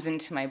who comes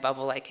into my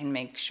bubble, I can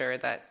make sure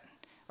that,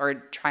 or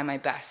try my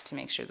best to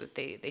make sure that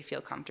they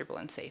feel comfortable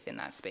and safe in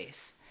that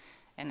space.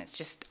 And it's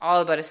just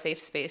all about a safe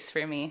space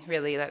for me,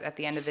 really, at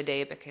the end of the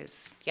day,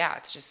 because,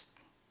 it's just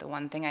the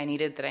one thing I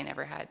needed that I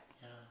never had.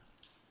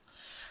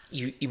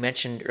 Yeah. You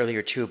mentioned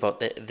earlier, too, about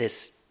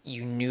this,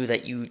 you knew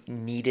that you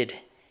needed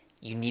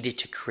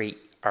to create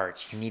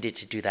art. You needed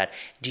to do that.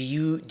 Do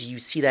you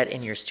see that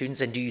in your students,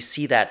 and do you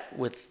see that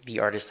with the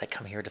artists that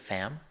come here to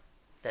FAM?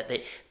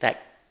 That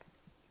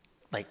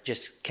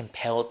just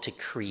compelled to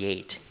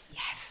create?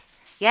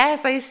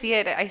 Yes, I see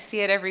it. I see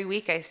it every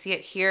week. I see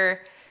it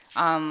here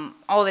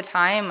all the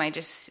time. I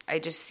just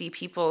see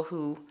people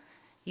who,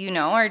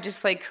 are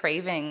just like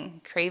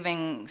craving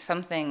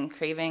something,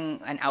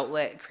 craving an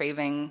outlet,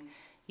 craving,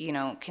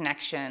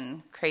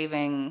 connection,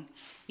 craving,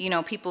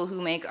 people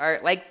who make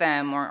art like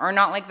them or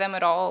not like them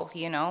at all,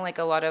 like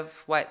a lot of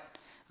what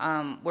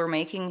we're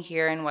making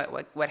here and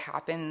what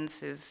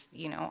happens is,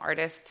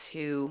 artists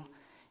who,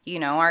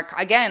 are,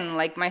 again,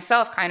 like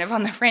myself, kind of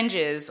on the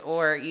fringes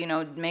or,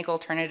 make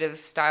alternative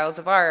styles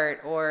of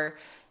art or,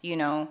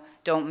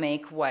 don't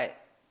make what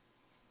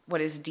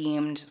is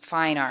deemed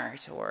fine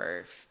art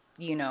or,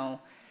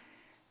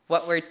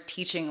 what we're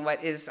teaching,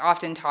 what is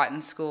often taught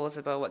in schools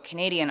about what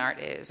Canadian art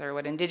is or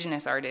what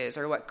Indigenous art is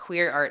or what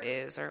queer art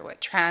is or what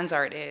trans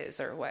art is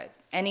or what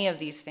any of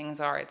these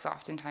things are. It's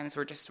oftentimes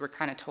we're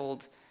kind of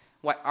told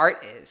what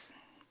art is.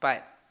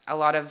 But a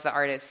lot of the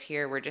artists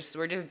here, we're just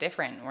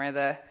different.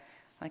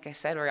 Like I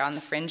said, we're on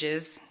the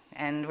fringes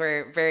and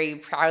we're very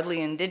proudly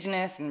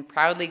Indigenous and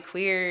proudly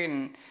queer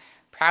and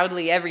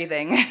proudly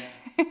everything. Yeah.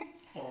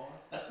 Oh,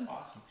 that's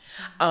awesome.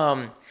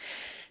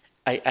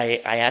 I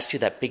asked you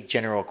that big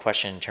general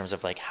question in terms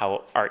of like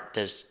how art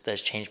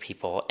does change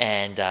people,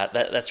 and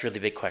that's a really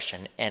big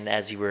question. And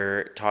as you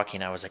were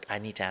talking, I was like, I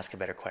need to ask a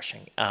better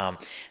question.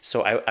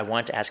 So I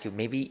want to ask you,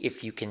 maybe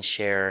if you can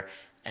share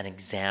an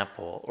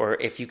example, or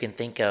if you can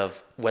think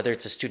of whether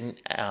it's a student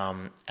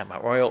at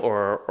Mount Royal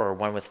or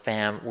one with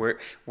FAM,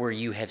 where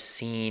you have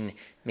seen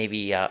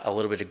maybe a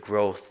little bit of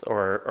growth,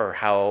 or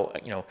how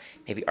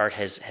maybe art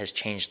has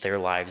changed their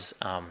lives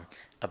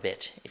a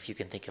bit. If you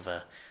can think of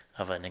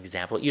an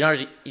example, you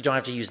don't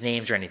have to use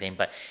names or anything,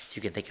 but if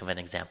you can think of an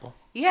example.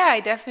 Yeah,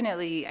 I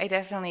definitely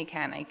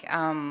can.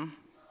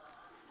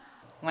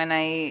 When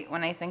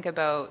I think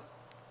about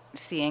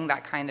seeing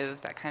that kind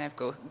of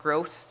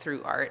growth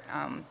through art,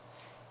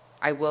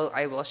 I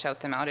will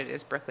shout them out. It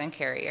is Brooklyn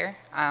Carrier,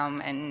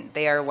 and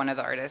they are one of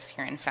the artists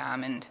here in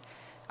FAM, and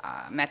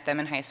met them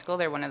in high school.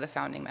 They're one of the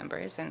founding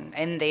members,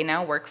 and they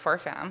now work for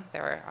FAM.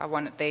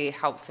 They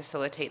help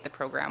facilitate the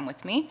program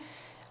with me,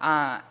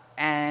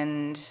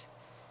 and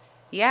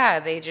yeah,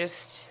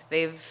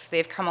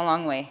 they've come a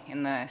long way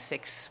in the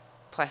 6+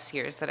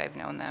 years that I've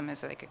known them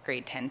as like a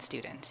grade 10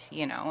 student,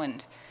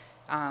 and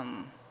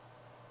a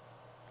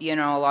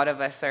lot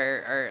of us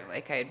are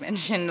like I had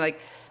mentioned, like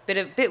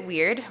a bit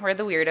weird. We're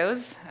the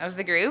weirdos of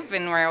the group,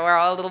 and we're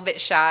all a little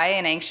bit shy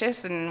and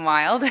anxious and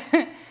wild.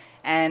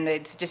 And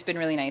it's just been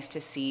really nice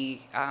to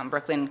see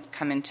Brooklyn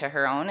come into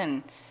her own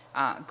and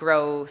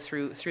grow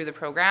through the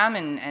program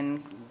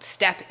and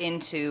step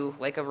into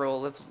like a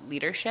role of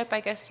leadership, I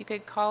guess you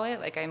could call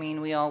it. Like, I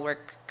mean, we all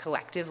work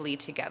collectively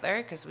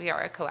together because we are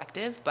a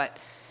collective, but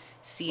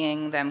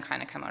seeing them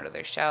kind of come out of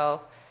their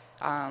shell,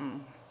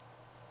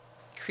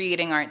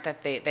 creating art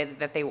that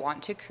they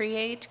want to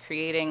create,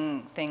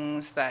 creating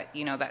things that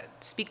that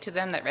speak to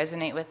them, that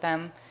resonate with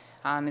them,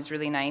 is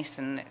really nice,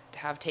 and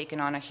have taken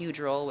on a huge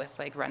role with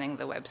like running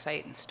the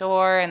website and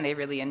store, and they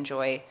really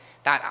enjoy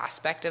that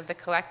aspect of the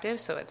collective.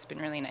 So it's been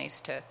really nice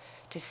to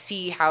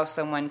see how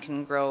someone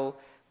can grow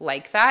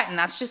like that, and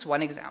that's just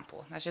one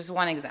example. That's just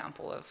one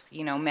example of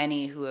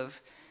many who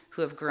have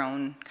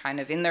grown kind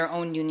of in their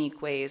own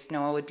unique ways.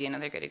 Noah would be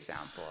another good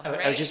example.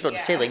 Right? I was just about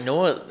to say, like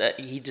Noah,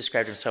 he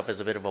described himself as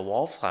a bit of a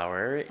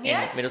wallflower in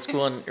middle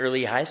school and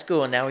early high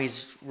school, and now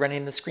he's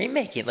running the screen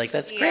making. Like,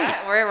 that's great.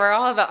 Yeah, we're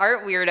all the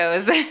art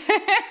weirdos,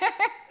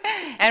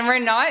 and we're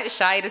not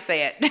shy to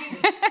say it.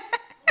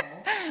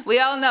 We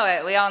all know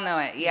it.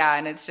 Yeah,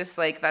 and it's just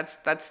like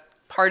that's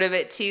part of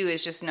it too,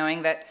 is just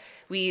knowing that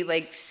we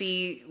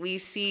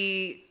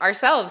see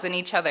ourselves in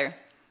each other,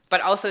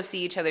 but also see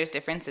each other's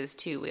differences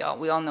too. We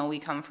all know we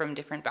come from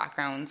different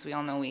backgrounds. We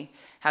all know we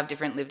have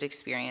different lived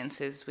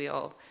experiences. We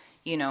all,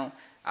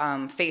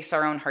 face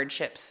our own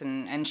hardships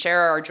and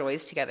share our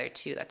joys together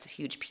too. That's a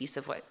huge piece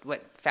of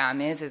what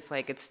FAM is. It's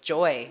like, it's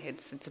joy.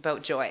 It's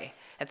about joy.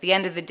 At the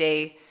end of the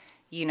day,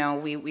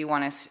 we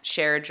want to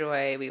share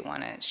joy. We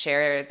want to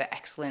share the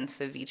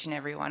excellence of each and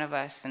every one of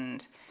us,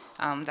 and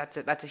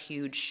that's a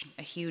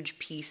huge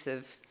piece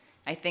of,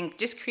 I think,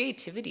 just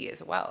creativity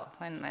as well,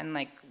 and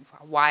like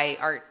why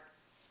art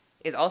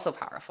is also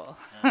powerful.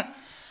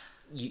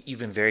 You've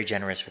been very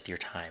generous with your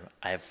time.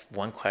 I have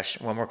one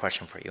more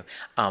question for you.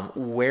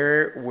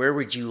 Where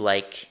would you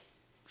like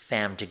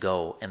FAM to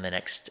go in the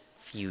next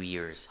few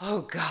years?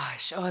 Oh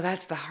gosh,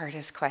 that's the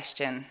hardest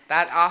question.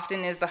 That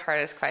often is the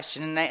hardest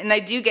question, and I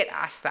do get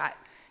asked that,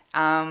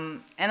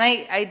 and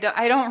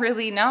I don't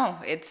really know.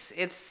 It's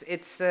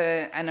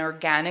an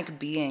organic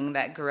being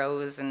that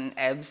grows and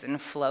ebbs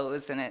and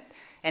flows, and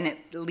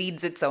it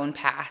leads its own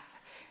path.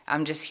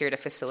 I'm just here to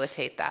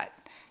facilitate that.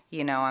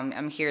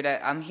 I'm here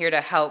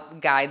to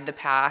help guide the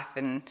path,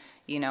 and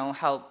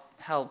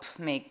help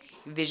make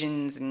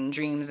visions and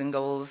dreams and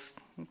goals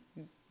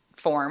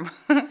form.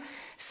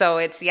 So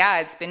it's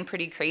been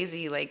pretty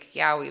crazy. Like,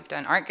 we've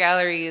done art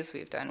galleries,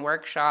 we've done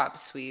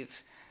workshops,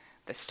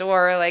 the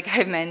store, like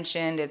I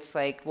mentioned. It's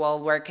like,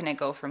 well, where can it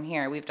go from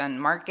here? We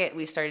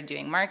started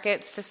doing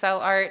markets to sell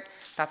art.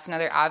 That's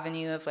another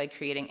avenue of like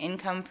creating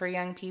income for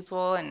young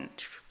people, and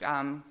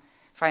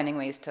finding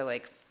ways to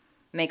like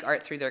make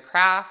art through their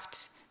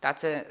craft.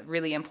 That's a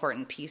really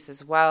important piece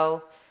as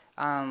well.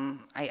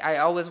 I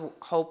always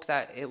hope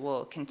that it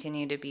will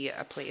continue to be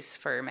a place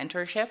for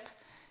mentorship.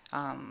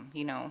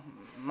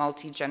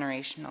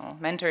 multi-generational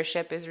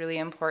mentorship is really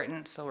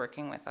important. So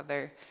working with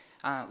other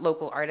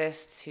local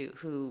artists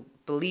who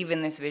believe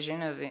in this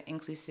vision of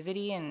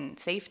inclusivity and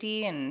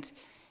safety and,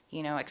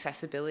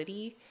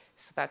 accessibility.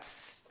 So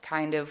that's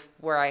kind of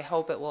where I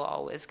hope it will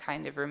always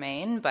kind of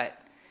remain. But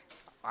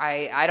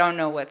I don't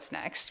know what's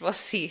next. We'll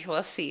see.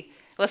 We'll see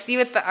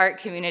what the art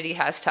community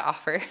has to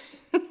offer.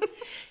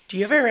 Do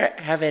you ever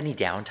have any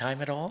downtime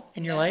at all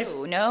in your life?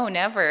 No,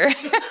 never.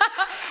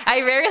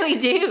 I rarely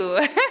do.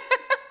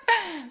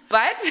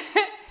 But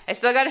I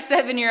still got a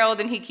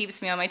 7-year-old and he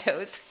keeps me on my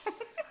toes. Oh,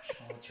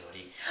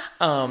 Jody.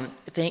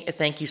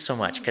 Thank you so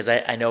much, because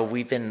I know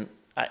we've been,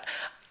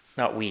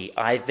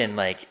 I've been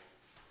like,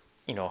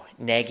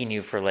 nagging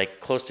you for like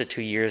close to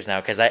 2 years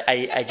now, because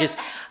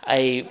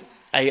I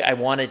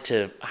wanted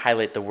to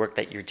highlight the work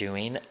that you're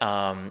doing,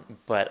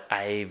 but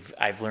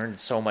I've learned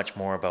so much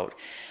more about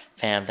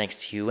FAM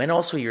thanks to you, and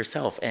also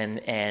yourself,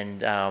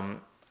 and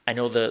I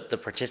know the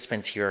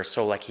participants here are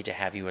so lucky to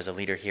have you as a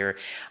leader here,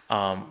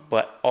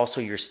 but also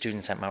your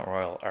students at Mount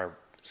Royal are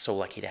so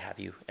lucky to have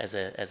you as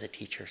a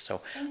teacher.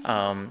 So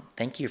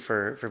thank you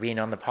for being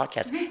on the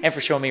podcast and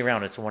for showing me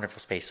around. It's a wonderful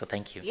space, so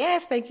thank you.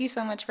 Yes, thank you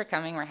so much for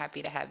coming. We're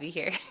happy to have you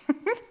here.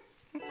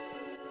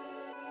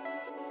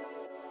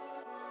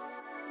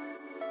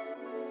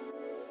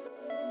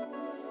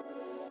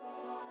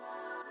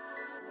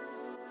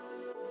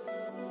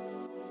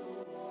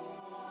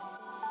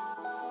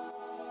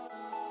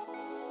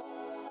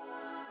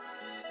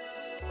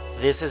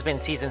 This has been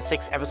Season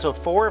 6, Episode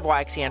 4 of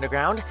YXE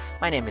Underground.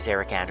 My name is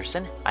Eric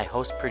Anderson. I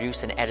host,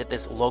 produce, and edit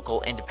this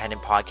local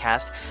independent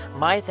podcast.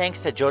 My thanks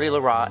to Jody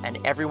Lerat and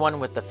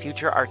everyone with the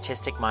Future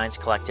Artistic Minds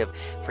Collective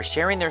for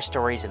sharing their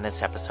stories in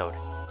this episode.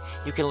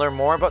 You can learn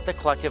more about the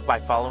collective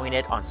by following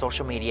it on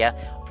social media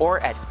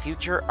or at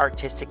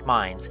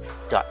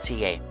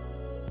futureartisticminds.ca.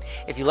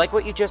 If you like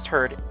what you just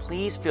heard,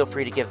 please feel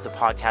free to give the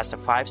podcast a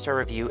 5-star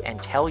review and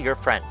tell your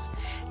friends.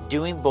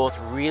 Doing both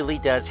really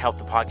does help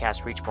the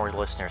podcast reach more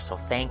listeners, so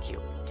thank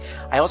you.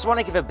 I also want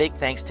to give a big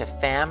thanks to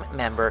FAM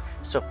member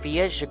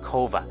Sofia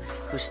Zhikova,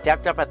 who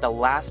stepped up at the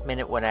last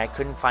minute when I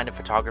couldn't find a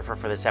photographer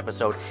for this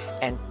episode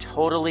and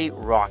totally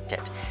rocked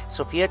it.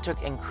 Sofia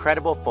took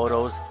incredible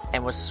photos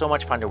and was so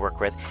much fun to work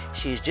with.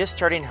 She's just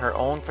starting her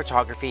own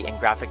photography and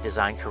graphic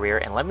design career,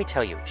 and let me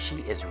tell you, she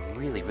is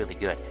really, really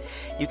good.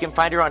 You can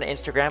find her on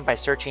Instagram by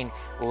searching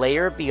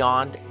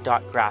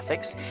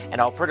layerbeyond.graphics, and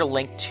I'll put a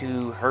link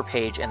to her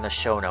page in the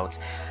show notes.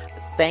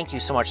 Thank you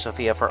so much,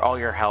 Sophia, for all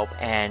your help,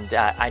 and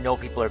I know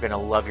people are going to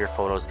love your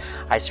photos.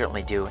 I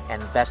certainly do,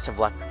 and best of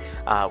luck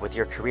with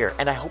your career.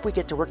 And I hope we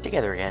get to work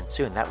together again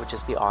soon. That would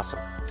just be awesome.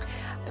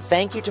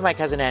 Thank you to my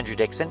cousin Andrew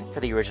Dixon for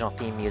the original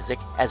theme music,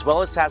 as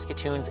well as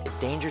Saskatoon's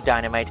Danger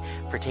Dynamite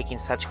for taking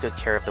such good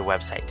care of the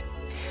website.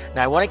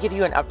 Now, I want to give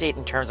you an update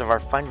in terms of our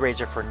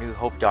fundraiser for New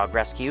Hope Dog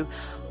Rescue.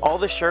 All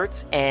the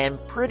shirts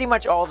and pretty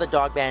much all the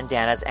dog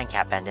bandanas and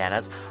cat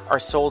bandanas are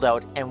sold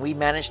out, and we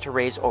managed to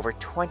raise over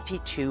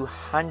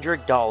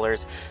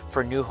 $2,200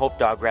 for New Hope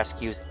Dog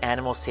Rescue's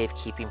animal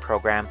safekeeping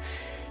program.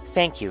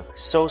 Thank you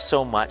so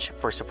much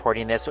for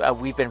supporting this.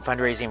 We've been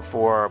fundraising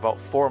for about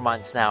 4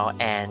 months now,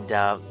 and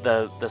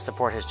the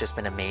support has just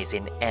been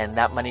amazing. And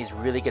that money is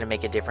really going to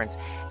make a difference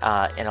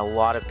in a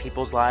lot of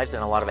people's lives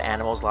and a lot of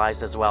animals'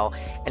 lives as well.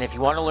 And if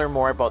you want to learn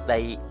more about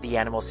the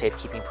animal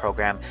safekeeping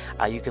program,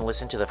 you can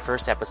listen to the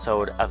first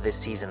episode of this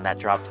season that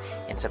dropped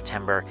in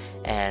September.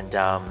 And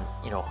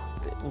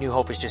New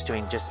Hope is just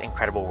doing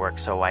incredible work,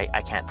 so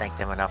I can't thank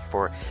them enough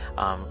for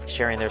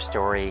sharing their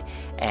story,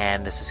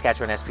 and the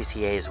Saskatchewan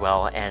SPCA as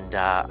well. And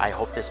I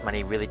hope this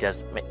money really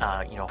does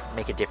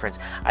make a difference.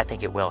 I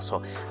think it will.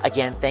 So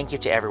again, thank you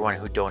to everyone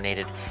who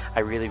donated.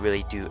 I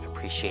really do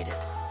appreciate it.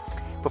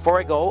 Before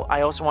I go,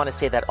 I also want to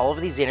say that all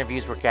of these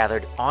interviews were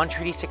gathered on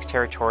Treaty 6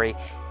 territory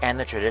and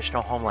the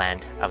traditional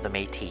homeland of the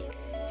Métis.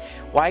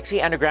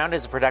 YXE Underground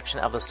is a production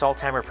of the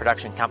Saltheimer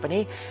Production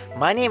Company.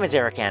 My name is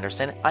Eric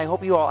Anderson. I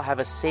hope you all have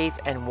a safe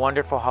and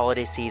wonderful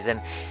holiday season,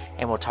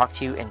 and we'll talk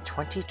to you in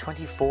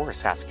 2024,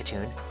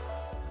 Saskatoon.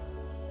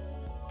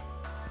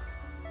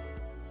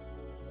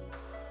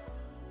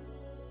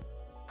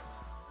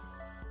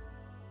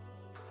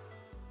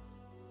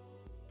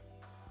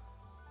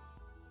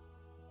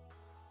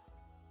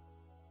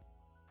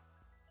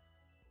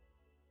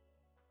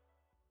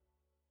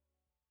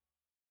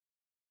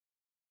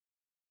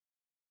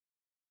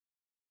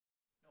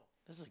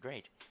 This is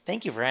great.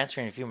 Thank you for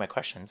answering a few of my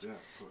questions.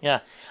 Yeah.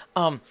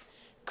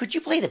 Could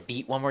you play the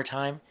beat one more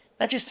time?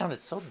 That just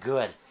sounded so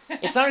good.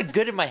 It sounded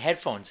good in my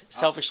headphones,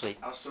 selfishly.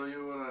 I'll show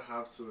you what I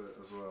have to it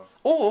as well.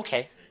 Oh,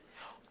 okay.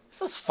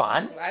 This is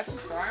fun. Live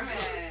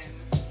performance.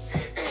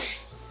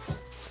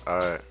 All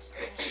right.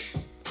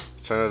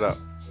 Turn it up.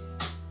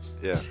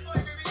 Yeah.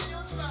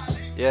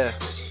 Yeah.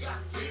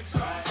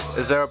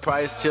 Is there a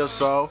price to your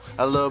soul?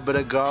 A little bit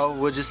ago.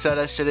 Would you sell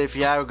that shit if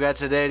you had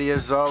regrets at 80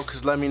 years old?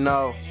 Cause let me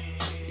know.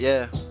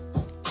 Yeah.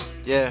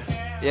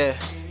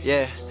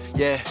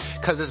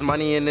 cause there's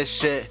money in this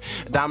shit.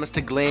 Diamonds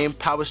to gleam,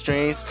 power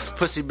strings,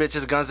 pussy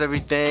bitches, guns,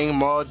 everything.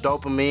 More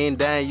dopamine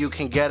than you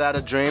can get out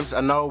of dreams.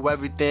 I know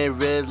everything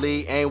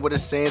really ain't what it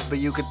seems, but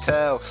you could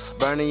tell.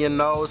 Burning your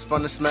nose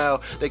from the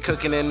smell. They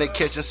cooking in the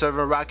kitchen,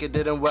 serving rocket,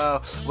 didn't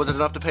well. Was it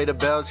enough to pay the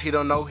bills? He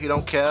don't know, he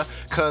don't care.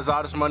 Cause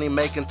all this money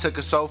making took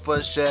a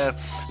sofa share.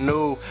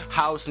 New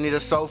house, need a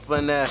sofa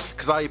in there.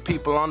 Cause all your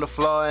people on the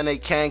floor and they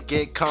can't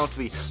get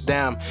comfy.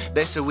 Damn,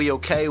 they said we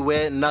okay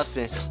with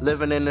nothing.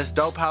 Living in this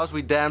dope house,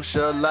 we damn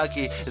sure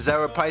lucky. Is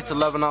there a price to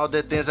loving all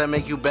the things that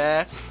make you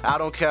bad? I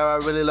don't care, I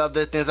really love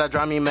the things that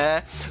drive me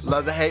mad.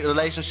 Love and hate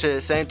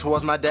relationship, same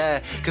towards my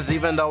dad. Cause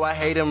even though I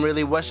hate him,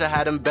 really wish I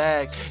had him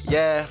back.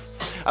 Yeah,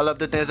 I love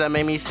the things that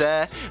make me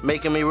sad,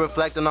 making me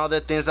reflect on all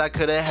the things I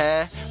could've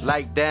had.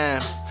 Like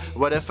damn,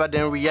 what if I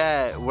didn't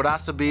react? Would I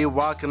still be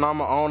walking on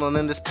my own and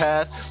in this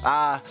path?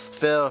 I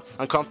feel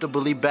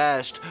uncomfortably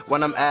bashed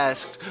when I'm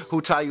asked,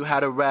 who taught you how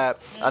to rap?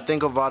 I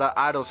think of all the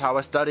idols, how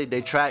I studied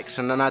their tracks,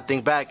 and then I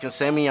think back and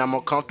say me, I'm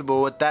more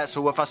comfortable with that.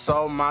 So if I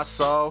sold my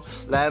soul,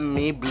 let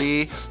me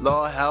bleed.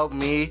 Lord help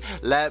me,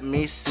 let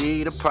me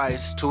see the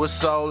price to a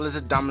soul. Is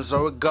it diamonds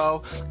or a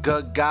gold?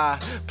 Good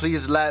God,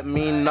 please let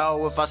me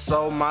know if I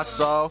sold my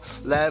soul.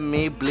 Let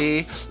me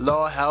bleed.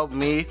 Lord help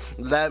me,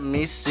 let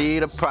me see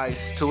the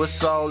price to a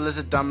soul. Is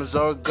it diamonds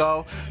or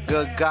gold?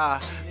 Good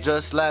God,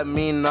 just let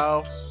me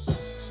know.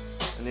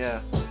 And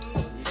yeah.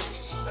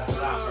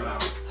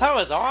 That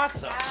was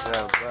awesome.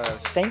 Yeah,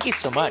 best. Thank you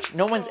so much.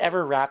 No one's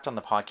ever rapped on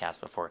the podcast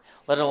before,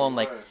 let alone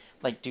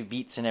like do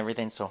beats and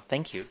everything. So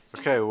thank you.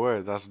 Okay,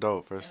 word. That's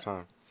dope. First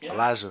time. Yeah.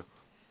 Elijah.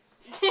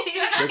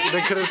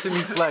 They couldn't see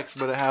me flex,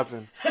 but it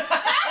happened.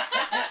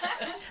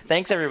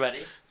 Thanks, everybody.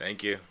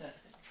 Thank you.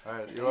 All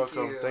right, you're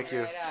welcome. Thank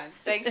you. Right on.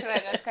 Thanks for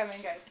letting us come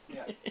in, guys.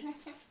 Yeah.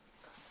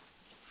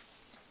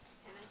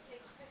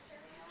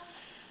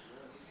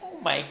 Oh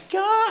my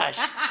gosh,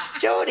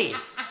 Jody.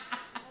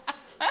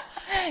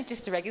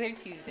 Just a regular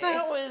Tuesday.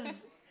 That was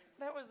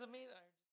amazing.